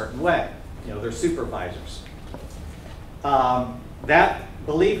vote a certain way, their supervisors. That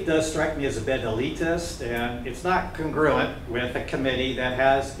belief does strike me as a bit elitist, and it's not congruent with a committee that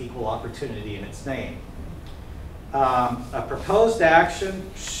has equal opportunity in its name. A proposed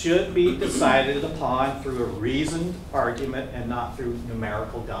action should be decided upon through a reasoned argument and not through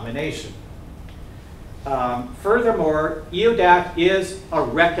numerical domination. Furthermore, EODAC is a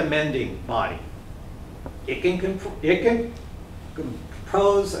recommending body. It can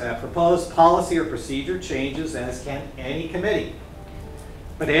propose policy or procedure changes, as can any committee.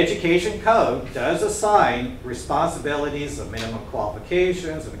 But the Education Code does assign responsibilities of minimum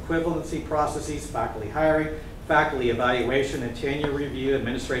qualifications and equivalency processes, faculty hiring, faculty evaluation and tenure review,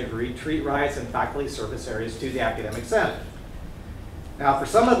 administrative retreat rights, and faculty service areas to the Academic Senate. Now, for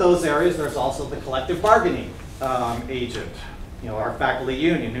some of those areas, there's also the collective bargaining agent, our faculty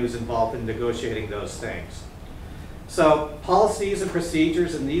union, who's involved in negotiating those things. So policies and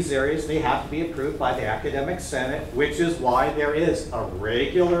procedures in these areas, they have to be approved by the Academic Senate, which is why there is a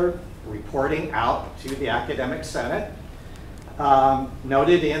regular reporting out to the Academic Senate,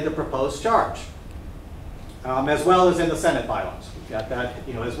 noted in the proposed charge, as well as in the Senate bylaws. We've got that,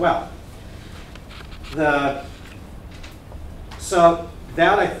 as well. So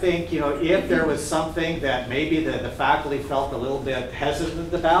that, I think, if there was something that maybe the faculty felt a little bit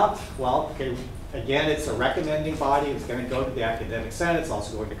hesitant about, well, okay, again, it's a recommending body. It's going to go to the Academic Senate. It's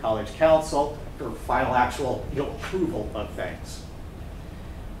also going to College Council for final actual approval of things.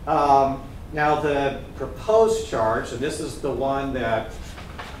 Now, the proposed charge, and this is the one that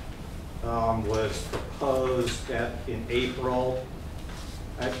was proposed in April.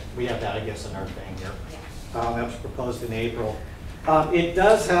 We have that, I guess, in our thing here. That was proposed in April. It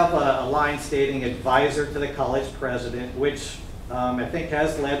does have a line stating advisor to the college president, which I think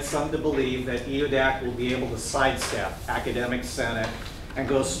has led some to believe that EODAC will be able to sidestep Academic Senate and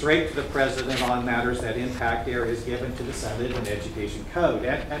go straight to the president on matters that impact areas given to the Senate and Education Code,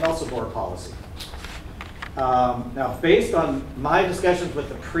 and also board policy. Now, based on my discussions with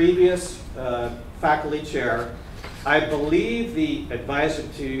the previous faculty chair, I believe the advisor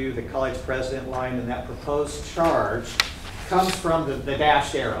to the college president line in that proposed charge comes from the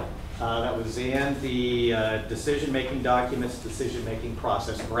dashed arrow that was in the decision-making documents, decision-making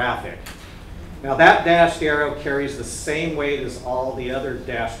process graphic. Now, that dashed arrow carries the same weight as all the other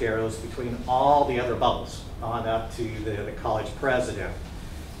dashed arrows between all the other bubbles on up to the college president,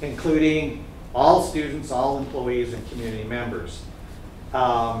 including all students, all employees, and community members.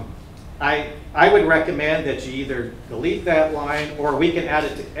 I would recommend that you either delete that line, or we can add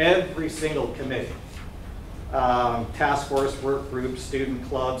it to every single committee. Task force, work group, student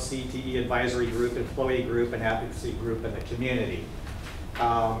club, CTE advisory group, employee group, and advocacy group in the community.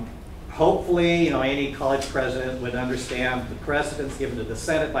 Hopefully, any college president would understand the precedence given to the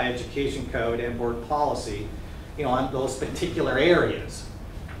Senate by Education Code and board policy, on those particular areas.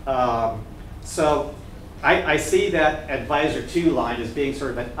 So I see that advisor to line as being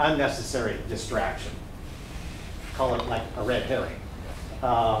sort of an unnecessary distraction. Call it like a red herring.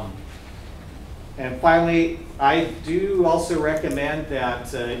 And finally, I do also recommend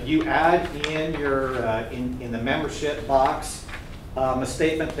that you add in your in the membership box a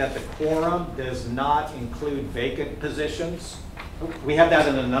statement that the quorum does not include vacant positions. We have that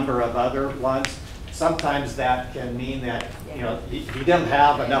in a number of other ones. Sometimes that can mean that you don't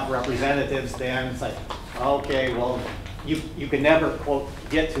have enough representatives. Then it's like, okay, well, you can never quote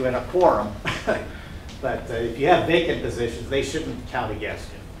get to in a quorum. But if you have vacant positions, they shouldn't count against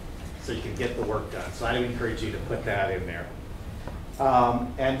you, so you can get the work done. So I would encourage you to put that in there.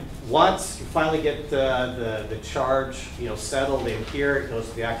 And once you finally get the charge settled in here, it goes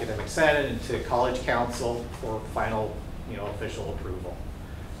to the Academic Senate and to College Council for final official approval.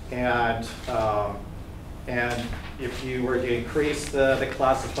 And if you were to increase the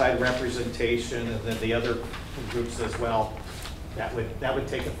classified representation and then the other groups as well, that would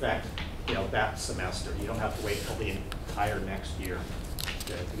take effect that semester. You don't have to wait until the entire next year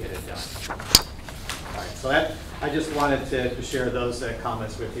to get it done. All right, so that, I just wanted to share those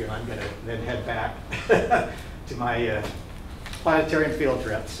comments with you, and I'm going to then head back to my planetarium field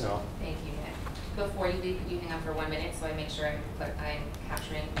trip. So. Thank you, Nick. Before you leave, could you hang on for 1 minute so I make sure I'm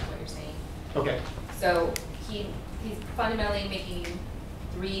capturing what you're saying? Okay. So he's fundamentally making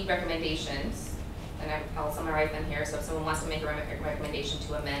 3 recommendations, and I'll summarize them here. So if someone wants to make a recommendation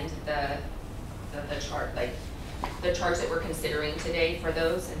to amend the chart, like the charts that we're considering today for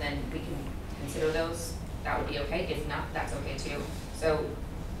those, and then we can consider those, that would be okay. If not, that's okay too. So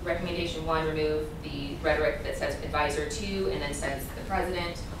recommendation 1, remove the rhetoric that says advisor 2 and then says the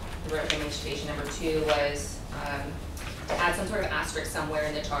president. The recommendation number 2 was to add some sort of asterisk somewhere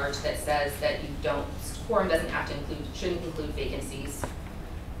in the charge that says that quorum doesn't have to shouldn't include vacancies.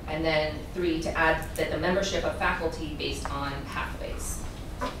 And then 3, to add that the membership of faculty based on pathways.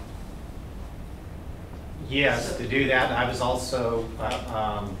 Yes, to do that. I was also,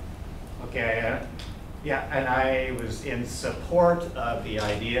 yeah, and I was in support of the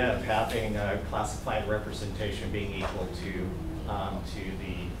idea of having classified representation being equal to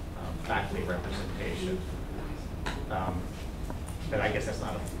the faculty representation. But I guess that's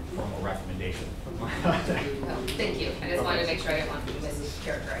not a formal recommendation. No, thank you. I just wanted to make sure I didn't want to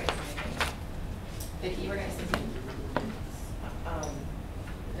mischaracterize anything. Vicki, you were going to say something?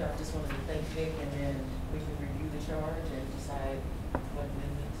 No, I just wanted to thank Vic, and then we can review the charge and decide what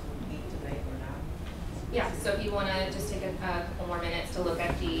amendments we need to make or not. Yeah, so if you want to just take a couple more minutes to look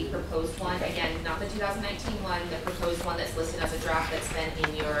at the proposed one, again, not the 2019 one, the proposed one that's listed as a draft that's been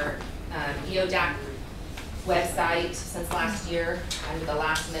in your EODAC website since last year, under the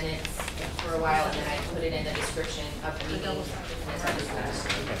last minutes for a while, and then I put it in the description of the meeting.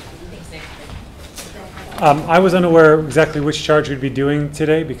 Thanks, Nick. I was unaware exactly which charge we'd be doing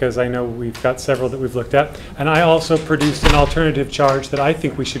today because I know we've got several that we've looked at. And I also produced an alternative charge that I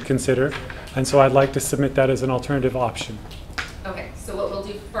think we should consider. And so I'd like to submit that as an alternative option. Okay, so what we'll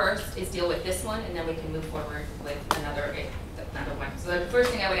do first is deal with this one, and then we can move forward with another one. So the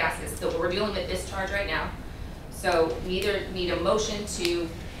first thing I would ask is, so we're dealing with this charge right now. So we either need a motion to,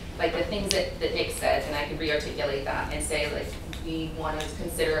 like the things that Nick said, and I can re-articulate that and say, like, we want to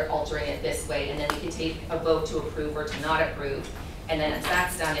consider altering it this way, and then we can take a vote to approve or to not approve. And then if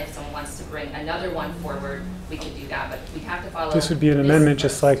that's done, if someone wants to bring another one forward, we can do that. But we have to follow. This would be an amendment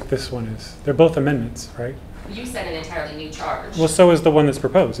just like this one is. They're both amendments, right? You said an entirely new charge. Well, so is the one that's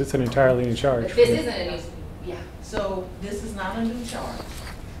proposed. It's an entirely new charge. But this isn't a new, yeah. So this is not a new charge.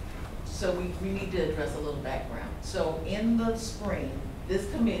 So we need to address a little background. So in the spring,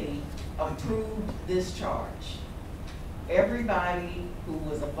 this committee approved this charge. Everybody who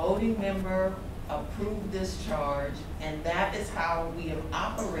was a voting member approved this charge, and that is how we have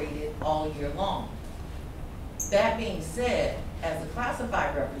operated all year long. That being said, as a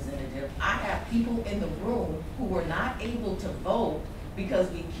classified representative, I have people in the room who were not able to vote because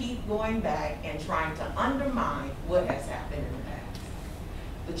we keep going back and trying to undermine what has happened in the past.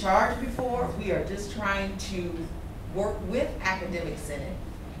 The charge before, we are just trying to work with Academic Senate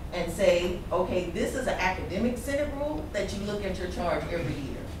and say, okay, this is an Academic Senate rule that you look at your charge every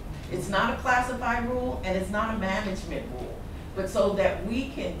year. It's not a classified rule and it's not a management rule, but so that we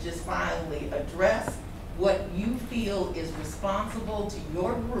can just finally address what you feel is responsible to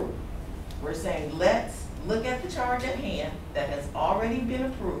your group. We're saying, let's look at the charge at hand that has already been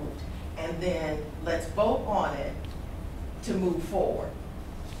approved, and then let's vote on it to move forward.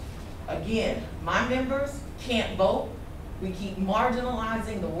 Again, my members can't vote. We keep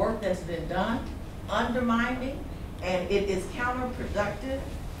marginalizing the work that's been done, undermining, and it is counterproductive.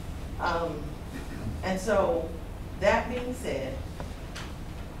 And so, that being said,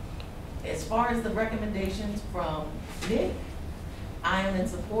 as far as the recommendations from Nick, I am in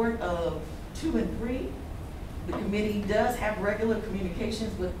support of 2 and 3. The committee does have regular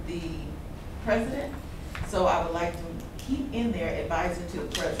communications with the president, so I would like to keep in there advising to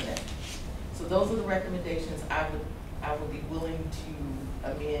the president. So those are the recommendations I would be willing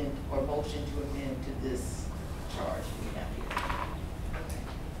to amend or motion to amend to this charge we have here.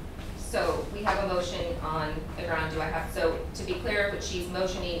 So we have a motion on the ground. So to be clear, what she's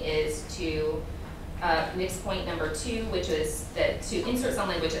motioning is to Nick's point number 2, which is that to insert some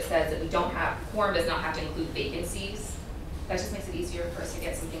language that says that quorum does not have to include vacancies. That just makes it easier for us to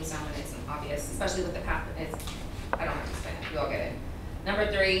get some things done when it's obvious, especially with the path. I don't have to explain it. You all get it.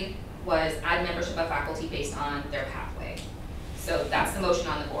 Number 3 was add membership of faculty based on their pathway. So that's the motion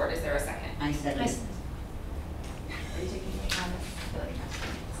on the board. Is there a second? I second. Are you taking me on this?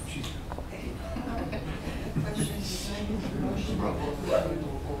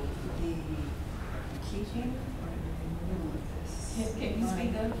 Can you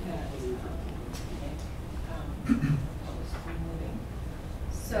speak up?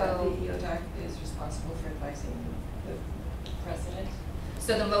 So the EODAC is responsible for advising the president.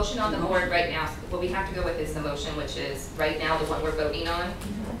 So the motion on the board right now, what we have to go with is the motion, which is right now the one we're voting on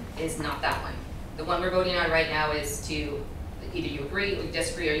is not that one. The one we're voting on right now is to either you agree or you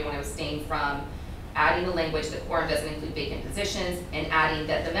disagree or you want to abstain from adding the language that quorum doesn't include vacant positions and adding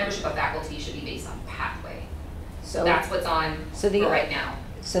that the membership of faculty should be based on pathway. So that's what's on for right now.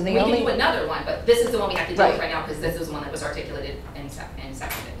 So the we only can do another one, but this is the one we have to deal with Right. right now because this is the one that was articulated and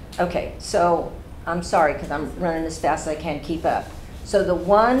seconded. Okay, so I'm sorry because I'm running as fast as I can keep up. So the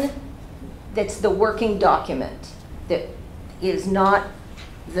one that's the working document that is not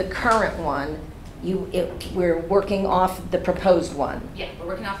the current one, we're working off the proposed one. Yeah, we're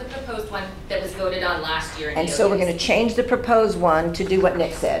working off the proposed one that was voted on last year. And so we're going to change the proposed one to do what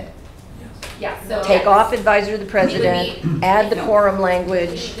Nick said. Yeah, so Take off advisor to the president, add the quorum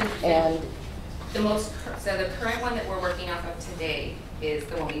language, and so the current one that we're working off of today is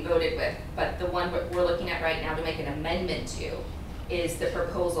the one we voted with, but the one we're looking at right now to make an amendment to is the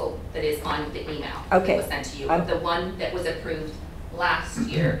proposal that is on the email that was sent to you. The one that was approved last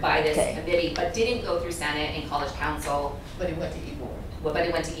year by this committee, but didn't go through Senate and College Council. But it went to e-board. Well, but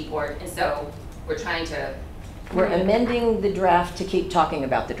it went to e-board, and so we're trying to. we're amending the draft to keep talking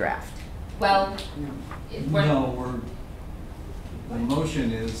about the draft. Well, the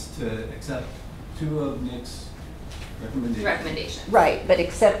motion is to accept 2 of Nick's recommendations. Right, but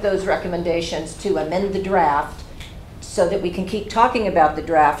accept those recommendations to amend the draft so that we can keep talking about the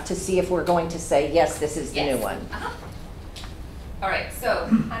draft to see if we're going to say, yes, this is the new one. All right, so.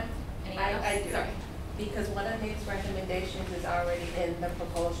 I do. Because one of Nick's recommendations is already in the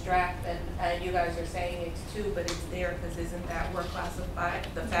proposed draft, and you guys are saying it's 2, but it's there because isn't that we're classified,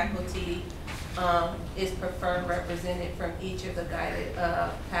 the faculty is preferred represented from each of the guided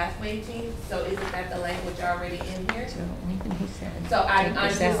pathway teams. So isn't that the language already in here? So I'm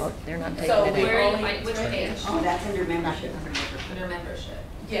just they're not taking so it we're out. only Which page? Oh, that's under membership. Under membership.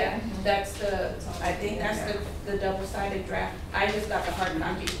 Yeah, that's I think that's the double-sided draft. I just got the hard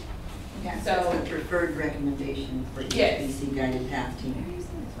copy. Yeah, So- that's the preferred recommendation for each Yes. BC guided path team.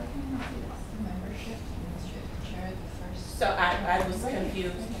 So I was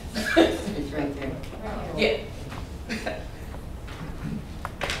confused. It's right there. Yeah.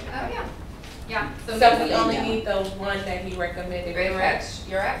 Oh, yeah. Yeah. So we only need the one that he recommended. Correct.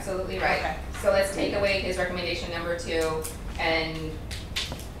 You're absolutely right. Okay. So let's take away his recommendation number 2 and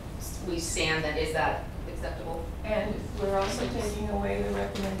we stand that, is that acceptable? And we're also taking away the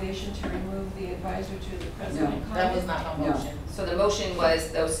recommendation to remove the advisor to the president. No, That was not my motion. So the motion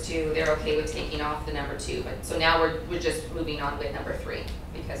was those 2, they're okay with taking off the number 2, but so now we're just moving on with number 3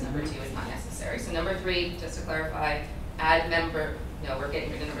 because number 2 is not necessary. So number 3, just to clarify, add member, no, we're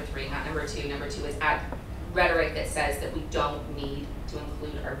getting rid of number 3, not number 2. Number 2 is add rhetoric that says that we don't need to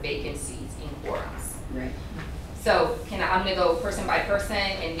include our vacancies in quorums. Right. So I'm gonna go person by person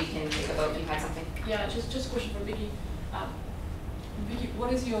and we can take a vote. You had something? Yeah, just a question for Vicky. Vicky,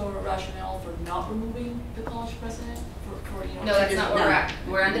 what is your rationale for not removing the college president? No, that's not where we're at.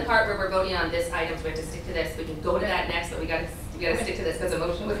 We're on the part where we're voting on this item, so we have to stick to this. We can go to that next, but we gotta stick to this because a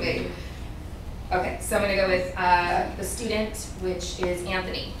motion was made. Okay, so I'm gonna go with the student, which is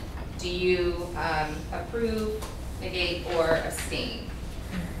Anthony. Do you approve, negate, or abstain?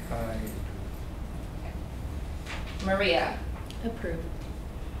 Maria? Approve.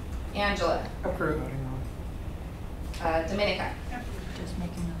 Angela? Approve. Dominica? Just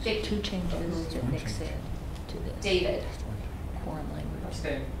making those 2 changes that Nick said to this. David? Quorum language.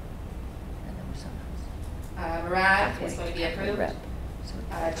 Abstain. And there was something else. Murad is going to be approved. Rep.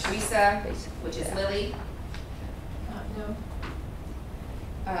 Teresa, which is Lily. No.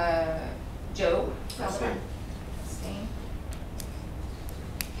 Joe? Abstain.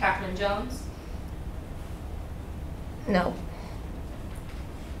 Catherine Jones? No.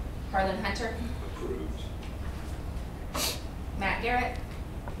 Harlan Hunter? Approved. Matt Garrett?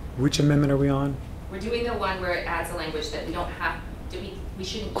 Which amendment are we on? We're doing the one where it adds a language that we don't have, we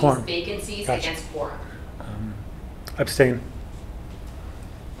shouldn't Quorum. use vacancies Gotcha. against quorum. Abstain.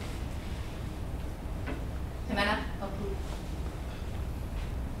 Jimena? Approve.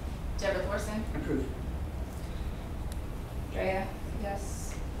 Deborah Thorson? Approve. Drea?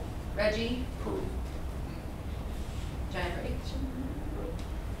 Yes. Reggie? Approve. Jennifer H?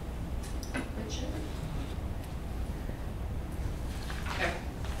 Richard? Okay,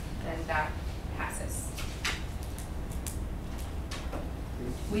 and that passes.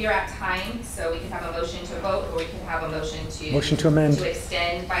 We are at time, so we can have a motion to vote, or we can have a motion to. Motion to amend. To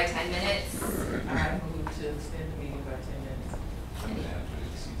extend by 10 minutes. Move to extend the meeting by 10 minutes.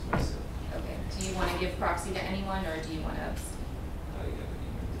 proxy to anyone, or do you want to? I haven't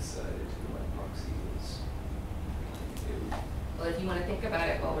even decided who my proxy is. Well, if you want to think about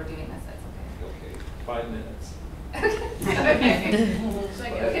it while we're doing this, that's Okay, 5 minutes.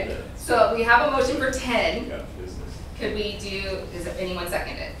 okay. Okay. So we have a motion for 10. Got business. Could we do, is there anyone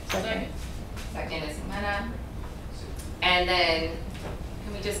second it? Second. Second is Jimena. And then,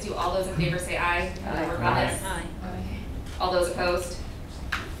 can we just do all those in favor say aye? Aye. Work on this? Aye. All those opposed?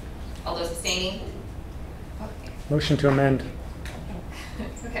 All those abstaining? Motion to amend.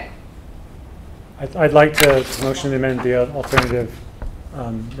 Okay. I'd like to motion to amend the alternative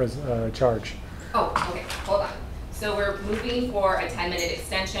charge. Oh, okay, hold on. So we're moving for a 10-minute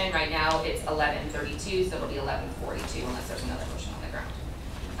extension. Right now, it's 11:32, so it'll be 11:42 unless there's another motion on the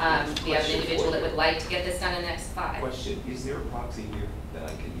ground. We have an individual that would like to get this done in the next 5. Question, is there a proxy here that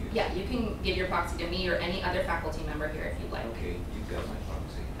I can use? Yeah, you can give your proxy to me or any other faculty member here if you'd like. Okay, you've got my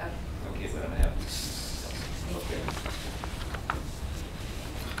proxy. Okay. Okay, but I'm gonna have to. Okay.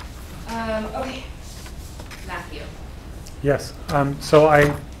 Okay. Matthew. Yes. So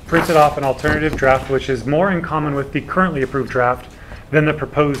I printed off an alternative draft, which is more in common with the currently approved draft than the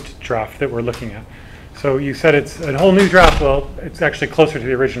proposed draft that we're looking at. So you said it's a whole new draft. Well, it's actually closer to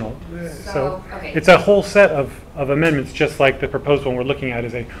the original. So okay. It's a whole set of amendments, just like the proposed one we're looking at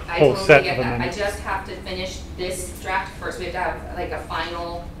is a whole set of amendments. I just have to finish this draft first. We have to have like a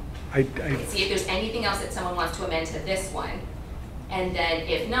final, see if there's anything else that someone wants to amend to this one. And then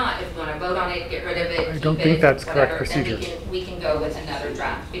if not, if we want to vote on it, get rid of it, I keep don't it, think that's whatever, correct procedure. then we can go with another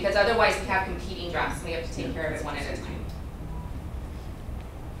draft. Because otherwise we have competing drafts and we have to take care of it one at a time.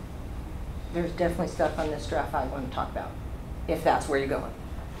 There's definitely stuff on this draft I want to talk about, if that's where you're going.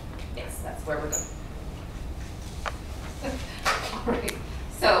 Yes, that's where we're going. All right.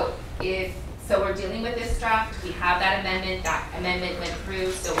 So we're dealing with this draft. We have that amendment. That amendment went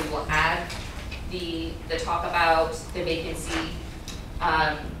through. So we will add the talk about the vacancy.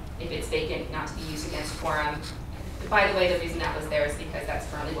 If it's vacant, not to be used against quorum. By the way, the reason that was there is because that's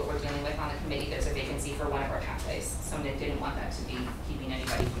currently what we're dealing with on the committee. There's a vacancy for one of our pathways. So Nick didn't want that to be keeping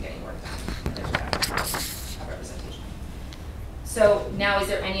anybody from getting work done. There's that representation. So now, is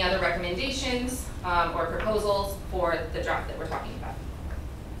there any other recommendations or proposals for the draft that we're talking about?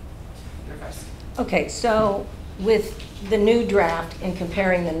 You're first. Okay, so with the new draft and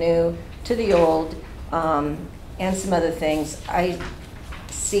comparing the new to the old and some other things, I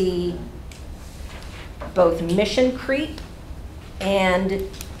see both mission creep and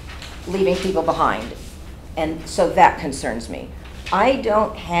leaving people behind. And so that concerns me. I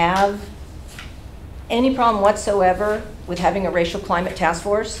don't have any problem whatsoever with having a racial climate task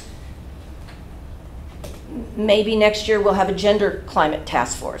force. Maybe next year we'll have a gender climate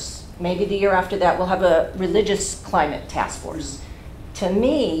task force. Maybe the year after that we'll have a religious climate task force. To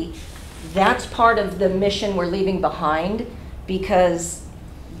me, that's part of the mission we're leaving behind, because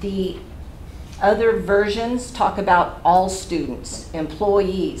the other versions talk about all students,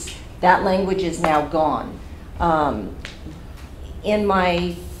 employees. That language is now gone. In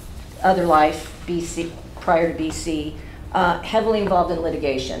my other life, BC, prior to BC, heavily involved in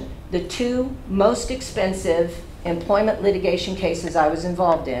litigation. The two most expensive employment litigation cases I was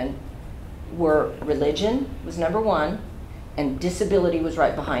involved in were religion was number one, and disability was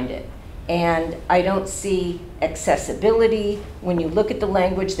right behind it. And I don't see accessibility. When you look at the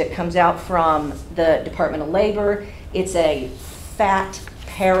language that comes out from the Department of Labor, it's a fat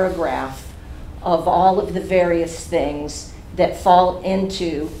paragraph of all of the various things that fall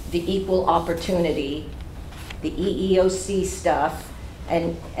into the equal opportunity, the EEOC stuff,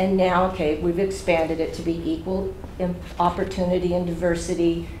 and now, okay, we've expanded it to be equal opportunity and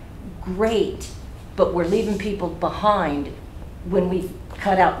diversity. Great, but we're leaving people behind when we've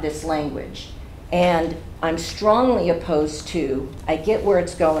cut out this language. And I'm strongly opposed to, I get where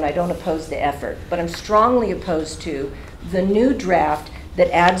it's going, I don't oppose the effort, but I'm strongly opposed to the new draft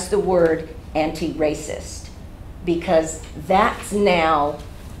that adds the word anti-racist, because that's now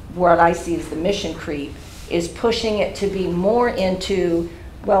what I see as the mission creep, is pushing it to be more into,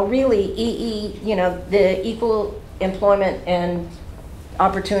 well, really, the equal employment and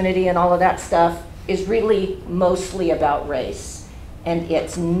opportunity and all of that stuff is really mostly about race. And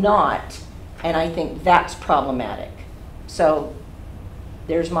it's not, and I think that's problematic. So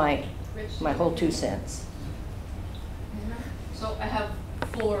there's my whole 2 cents. So I have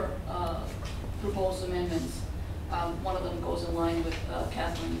 4 proposed amendments. One of them goes in line with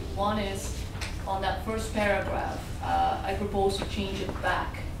Kathleen. One is on that first paragraph, I propose to change it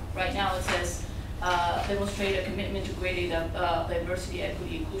back. Right now it says, demonstrate a commitment to greater diversity,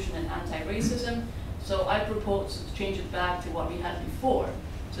 equity, inclusion, and anti-racism. So I propose to change it back to what we had before,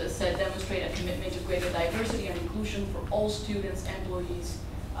 So it said demonstrate a commitment to greater diversity and inclusion for all students, employees,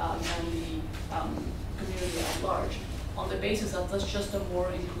 and the community at large. On the basis that that's just a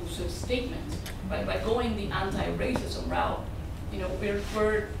more inclusive statement. Right? By going the anti-racism route, you know,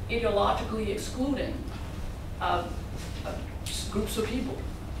 we're ideologically excluding groups of people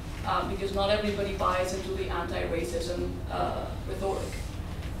because not everybody buys into the anti-racism rhetoric.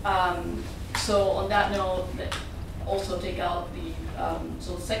 So on that note, also take out the,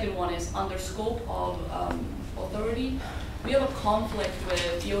 so the second one is under scope of authority. We have a conflict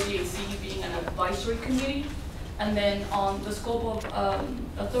with EODAC being an advisory committee. And then on the scope of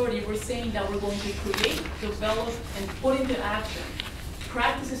authority, we're saying that we're going to create, develop, and put into action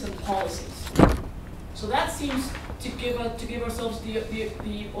practices and policies. So that seems to give ourselves the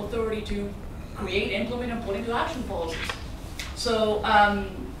authority to create, implement, and put into action policies. So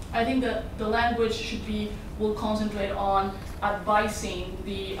I think that the language should be, will concentrate on advising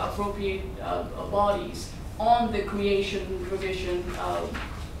the appropriate bodies on the creation, revision,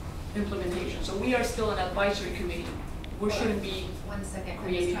 implementation. So we are still an advisory committee. We shouldn't be 1 second. I'm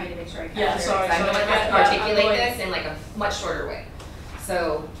creating. just trying to make sure I Yeah, sorry. I know I have to articulate this in like a much shorter way.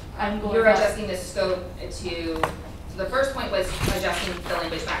 So you're adjusting the scope to, so the first point was adjusting the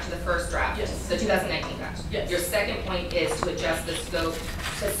language back to the first draft, yes. the 2019 draft. Yes. Your second point is to adjust the scope.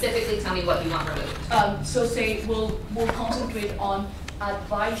 Specifically, tell me what you want removed. So say we'll concentrate on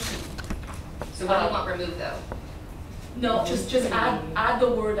advising. So what do you want removed though? No, just add the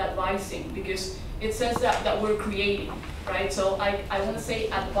word advising, because it says that we're creating, right? So I want to say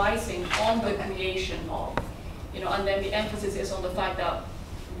advising on the creation of, you know, and then the emphasis is on the fact that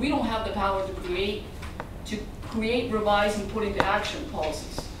we don't have the power to create, revise, and put into action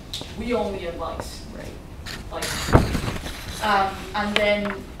policies. We only advise, right? Like, and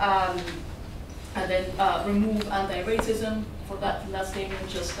then remove anti-racism from that statement,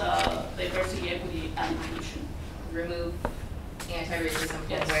 just diversity, equity, and inclusion. Remove anti-racism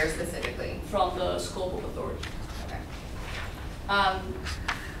from where specifically? From the scope of authority. Okay.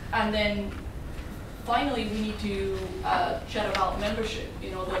 And then finally, we need to chat about membership.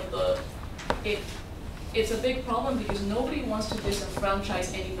 You know, it's a big problem because nobody wants to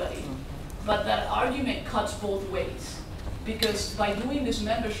disenfranchise anybody, but that argument cuts both ways. Because by doing this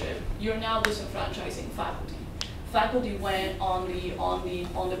membership, you're now disenfranchising faculty. Faculty went on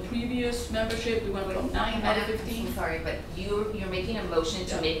the previous membership, we went from 9 out of 15. I'm sorry, but you're making a motion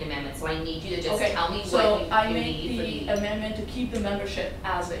to make an amendment, so I need you to just okay. tell me what so you I need for make the amendment to keep the membership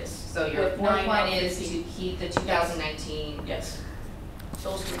as is. So your fourth one is to keep the 2019. Yes.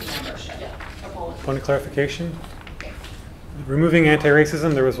 Those three membership. Yeah. Apologies. Point of clarification. Removing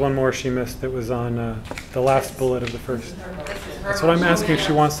anti-racism, there was one more she missed that was on the last bullet of the first. That's what I'm asking if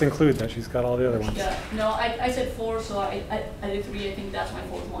she wants to include that. She's got all the other ones. Yeah, no, I said 4, so I did 3. I think that's my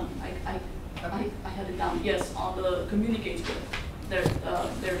 4th one. I had it down. Yes, on the communicates with. There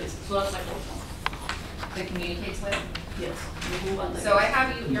it is. So that's my 4th one. The communicates with? Yes. So I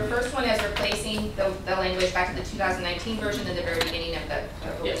have your first one as replacing the language back to the 2019 version in the very beginning of the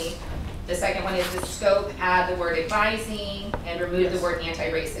opening. Yes. The second one is the scope, add the word advising, and remove the word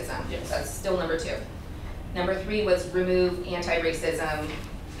anti-racism. Yes. So that's still number 2. Number 3 was remove anti-racism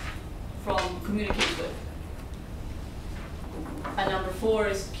from communicate with. And number 4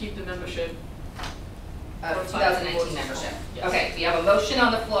 is keep the membership. 2019 membership. Yes. Okay, we have a motion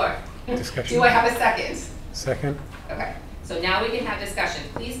on the floor. Discussion. Do I have a second? Second. Okay, so now we can have discussion.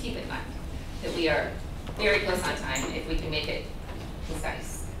 Please keep in mind that we are very close on time if we can make it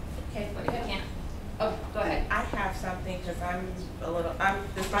concise. Okay, what if you can't? Oh, go ahead. I have something because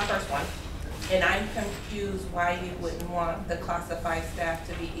this is my first one, and I'm confused why you wouldn't want the classified staff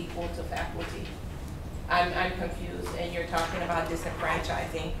to be equal to faculty. I'm confused, and you're talking about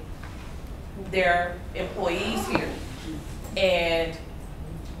disenfranchising their employees here, and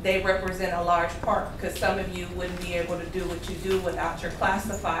they represent a large part because some of you wouldn't be able to do what you do without your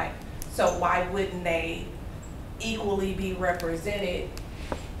classified. So why wouldn't they equally be represented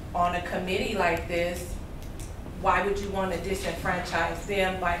on a committee like this? Why would you want to disenfranchise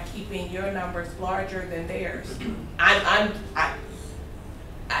them by keeping your numbers larger than theirs?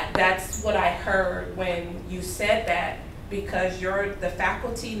 That's what I heard when you said that, because the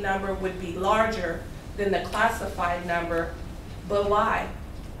faculty number would be larger than the classified number. But why?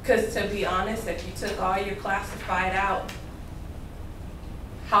 Because to be honest, if you took all your classified out,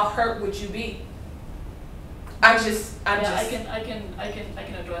 how hurt would you be? I can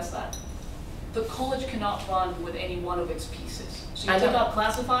address that. The college cannot run with any one of its pieces. So you take out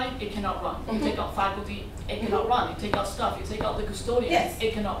classified, it cannot run. You take out faculty, it cannot run. You take out staff, you take out the custodians,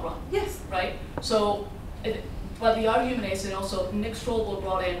 it cannot run. Yes. Right? So But the argument is, and also Nick Strobel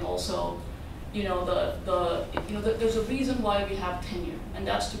brought in also, you know, there's a reason why we have tenure, and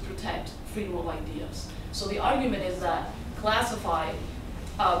that's to protect freedom of ideas. So the argument is that classified,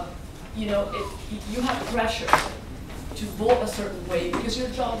 you know, you have pressure to vote a certain way because your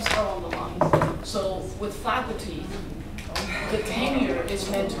jobs are on the line. So with faculty, the tenure is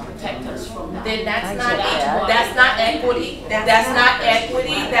meant to protect us from that. Then that's not equity. That's not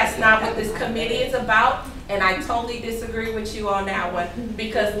equity. That's not what this committee is about. And I totally disagree with you on that one,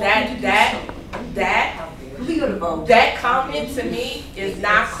 because that comment to me is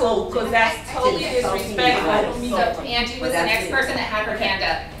not cool, because that's totally disrespectful. So Angie was the next person that had her hand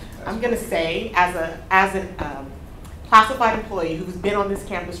up. I'm gonna say, as a classified employee who's been on this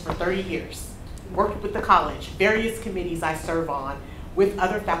campus for 30 years, worked with the college, various committees I serve on, with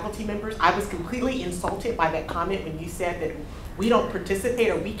other faculty members, I was completely insulted by that comment when you said that we don't participate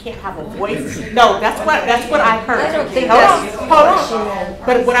or we can't have a voice. No, that's what I heard. I don't think hold on.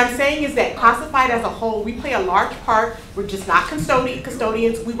 But what I'm saying is that classified as a whole, we play a large part. We're just not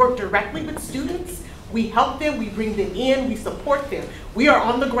custodians. We work directly with students. We help them, we bring them in, we support them. We are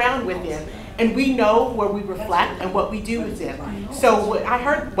on the ground with them, and we know where we reflect and what we do with them. So what I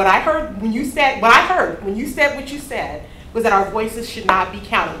heard when you said what you said was that our voices should not be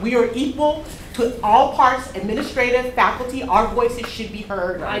counted. We are equal to all parts, administrative, faculty. Our voices should be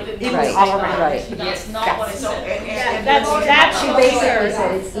heard equally all around. That's not what I said. She basically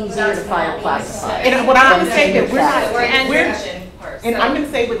said it's easier to file classified. And what I'm going to say that and I'm going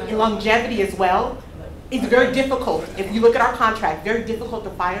to say with longevity as well, it's very difficult, if you look at our contract, very difficult to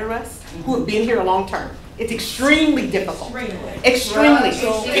fire us who have been here a long term. It's extremely difficult. Extremely. And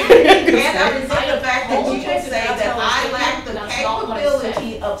I resent the fact that you can say that I lack the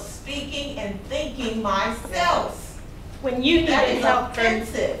capability of speaking and thinking myself. When you That needed is help from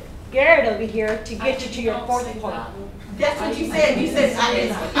offensive. Garrett over here to get you to your fourth point. That's what you said. You said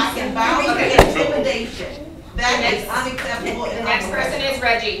I can bow to intimidation. That is unacceptable. The next person is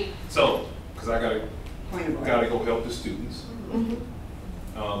Reggie. So, because I gotta go help the students.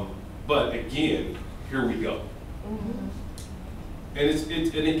 But again, here we go. And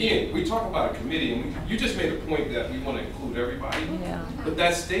and again, we talk about a committee, and you just made a point that we want to include everybody. Yeah. But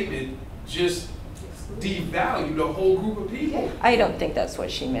that statement just devalued a whole group of people. I don't think that's what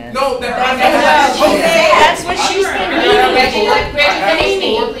she meant. No, that's what she's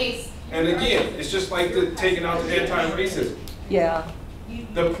Reggie, please. And again, it's just like taking out the anti-racism. Yeah.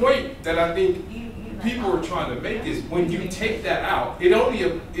 The point that I think people are trying to make is when you take that out,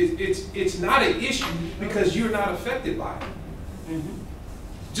 it's not an issue because you're not affected by it.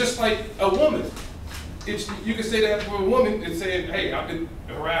 Just like a woman, you can say that for a woman and say, "Hey, I've been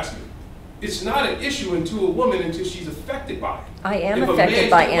harassed." It's not an issue until a woman until she's affected by it. I am affected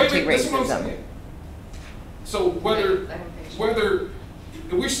by anti-racism. So whether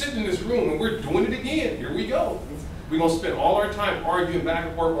we're sitting in this room and we're doing it again, here we go. We're gonna spend all our time arguing back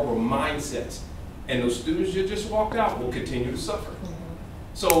and forth over mindsets. And those students that just walked out will continue to suffer.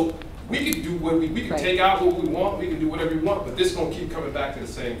 So we can do what we can take out what we want, we can do whatever we want, but this is gonna keep coming back to the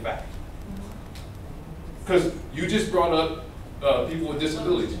same fact. Because you just brought up people with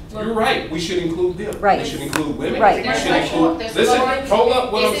disabilities. You're right, we should include them. Right. We should include women. Right. We should include, listen, hold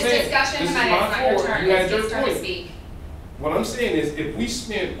up what I'm saying. Discussion, This is my floor, you had your point. What I'm saying is, if we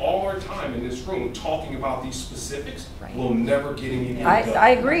spend all our time in this room talking about these specifics, we'll never get anything done. I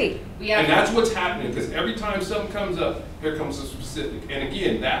agree. And that's what's happening, because every time something comes up, here comes a specific. And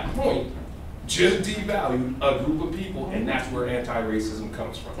again, that point just devalued a group of people, and that's where anti-racism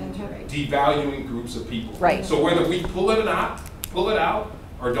comes from. Devaluing groups of people. Right. So whether we pull it out,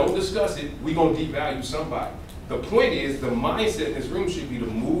 or don't discuss it, we're gonna devalue somebody. The point is, the mindset in this room should be to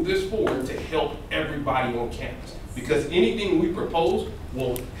move this forward to help everybody on campus. Because anything we propose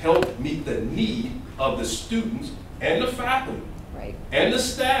will help meet the need of the students and the faculty and the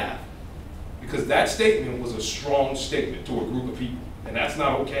staff. Because that statement was a strong statement to a group of people, and that's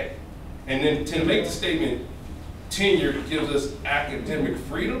not okay. And then to make the statement, tenure gives us academic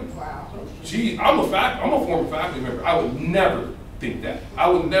freedom. Wow. Gee, I'm a former faculty member. I would never think that. I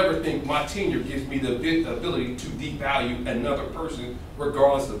would never think my tenure gives me the ability to devalue another person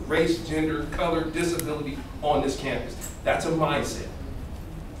regardless of race, gender, color, disability on this campus. That's a mindset.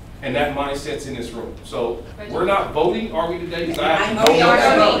 And that mindset's in this room. So we're not voting, are we today? Because I have to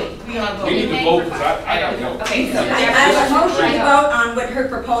vote. We need to vote because I got to go. Okay, so I have a motion to vote on what her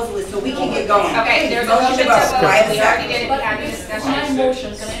proposal is so we can get going. Okay, there's a motion to vote. We already did it. We had the discussion. My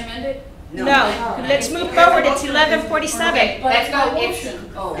motion, can I amend it? No, let's move forward. It's 11:47. Okay, let's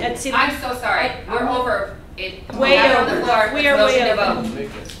go. I'm so sorry. We're over. Way over. The floor. We are way Motion to over. vote.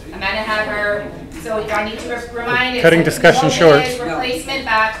 Amanda had her So I need to remind it. Cutting discussion short. Replacement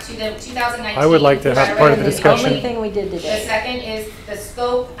back to the 2019. I would like to have part of the discussion. Only thing we did today. The second is the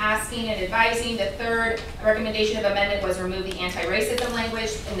scope, asking and advising. The third recommendation of amendment was remove the anti-racism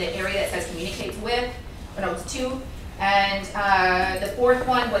language in the area that says communicates with. Or no, it's 2. And the fourth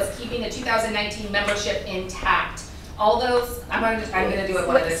one was keeping the 2019 membership intact. All those, I'm gonna do it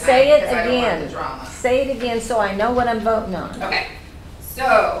one at a time. Say it because I don't want the again. drama. Say it again so I know what I'm voting on. Okay,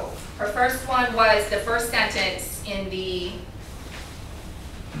 so her first one was the first sentence in the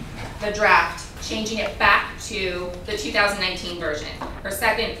draft, changing it back to the 2019 version. Her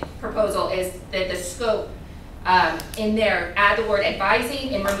second proposal is that the scope in there, add the word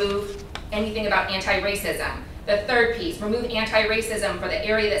advising and remove anything about anti-racism. The third piece, remove anti-racism for the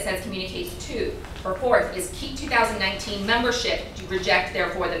area that says communicates to. Her fourth is keep 2019 membership, to reject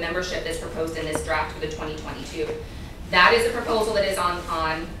therefore the membership that's proposed in this draft for the 2022. That is the proposal that is on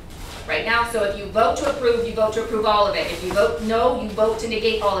right now. So if you vote to approve, you vote to approve all of it. If you vote no, you vote to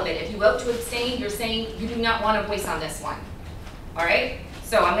negate all of it. If you vote to abstain, you're saying you do not want a voice on this one. All right?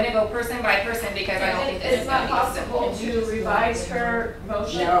 So I'm gonna go person by person because I don't think this is gonna be simple. It's not possible to revise her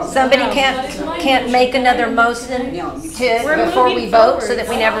motion? No. Somebody can't make another motion before we vote so that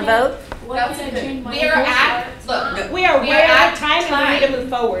we never vote? We are at, look, We are way out of time and we need to move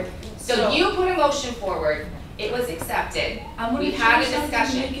forward. So you put a motion forward, it was accepted, I'm gonna we had a change something to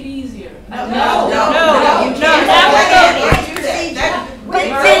discussion. make it easier.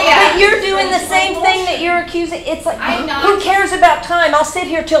 But you're doing the same thing that you're accusing. It's like, I'm not. who cares about time? I'll sit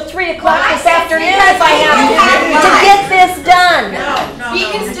here till 3 o'clock this afternoon if I have to get this done. We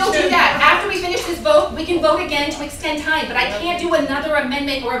can still do that, after we finish this vote, we can vote again to extend time, but I can't do another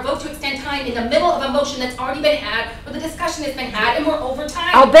amendment or a vote to extend time in the middle of a motion that's already been had, where the discussion has been had, and we're over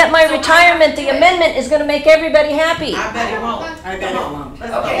time. I'll bet my So retirement, the amendment is gonna make everybody happy. I bet it won't. I bet it won't.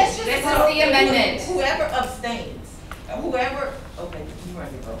 Okay, Let's just this is vote. the amendment. Whoever abstains, whoever, okay, you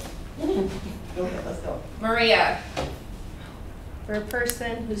ready to vote? Go ahead, let's go. Maria. For a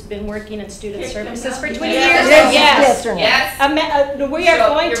person who's been working in student Kick them services out. for 20 Yes. years? Yes or no? Yes. We are So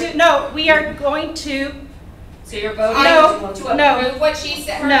going you're- to, no, we are going to, So you're voting No, to no. approve what she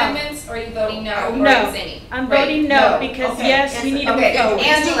said, her No. amendments, or are you voting no, or no. abstaining? I'm Right. voting no, because Okay. yes, we need to move Okay, forward.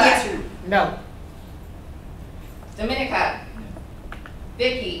 Angela. No. Dominica.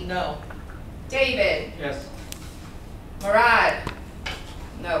 Vicky. No. David. Yes. Murad.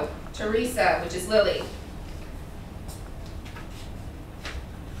 No. Teresa, which is Lily.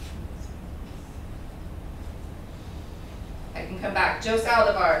 I can come back. Joe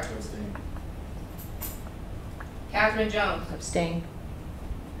Saldivar. Catherine Jones. Abstain.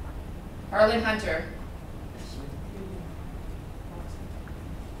 Harlan Hunter.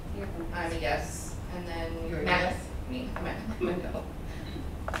 I'm a yes. And then You're a Matt. yes? Me. I'm a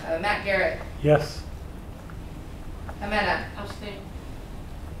no. Matt Garrett. Yes. Jimena. Abstain.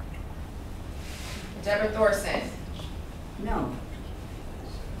 Deborah Thorson. No.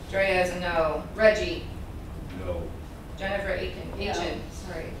 Drea is a no. Reggie. No. Jennifer Aiken.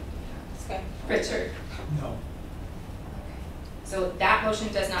 Sorry. Okay. Richard. No. So that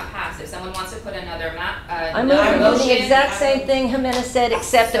motion does not pass. If someone wants to put another I'm another moving motion. the exact same thing Jimena said,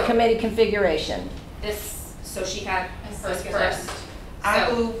 except the So- committee configuration. So she had first. I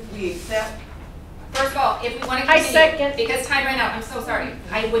So, move we accept. first of all, if we want to I continue, second. because time ran out, I'm so sorry.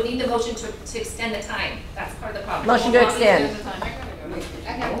 I would need the motion to extend the time. That's part of the problem. Motion to extend.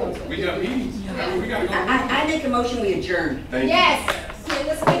 We got meetings. We gotta go. I make a motion, we adjourn. Thank you. Yes, okay,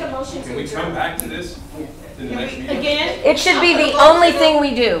 let's make a motion to Can we come back to this in the next meeting? Again? It should be the only thing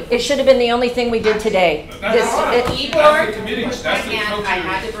we do. It should have been the only thing we did today. That's fine. This- That's the committee. Pushed my That's the hand. I culture.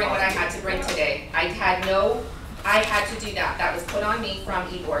 had to bring what I had to bring today. I had to do that. That was put on me from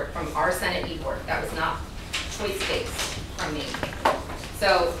e-board, from our Senate e-board. That was not choice-based from me.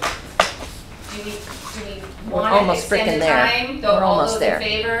 So, do we We're want to almost extend frickin' the there. time? We're All almost those there. in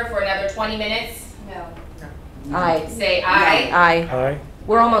favor for another 20 minutes? No. Aye. Say aye. Aye. Aye.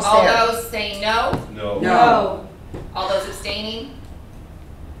 We're almost All there. those saying no? No. No. All those abstaining?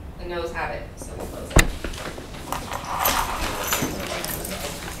 The noes have it, so we'll close it.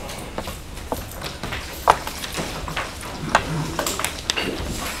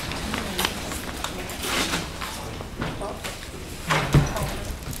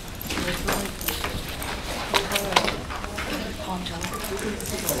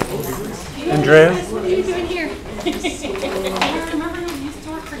 Andrea? What are you doing here? Remember who used to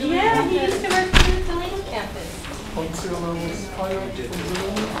work for Yeah, he used to work for the Delaney campus.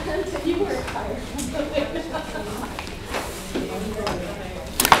 You were fired.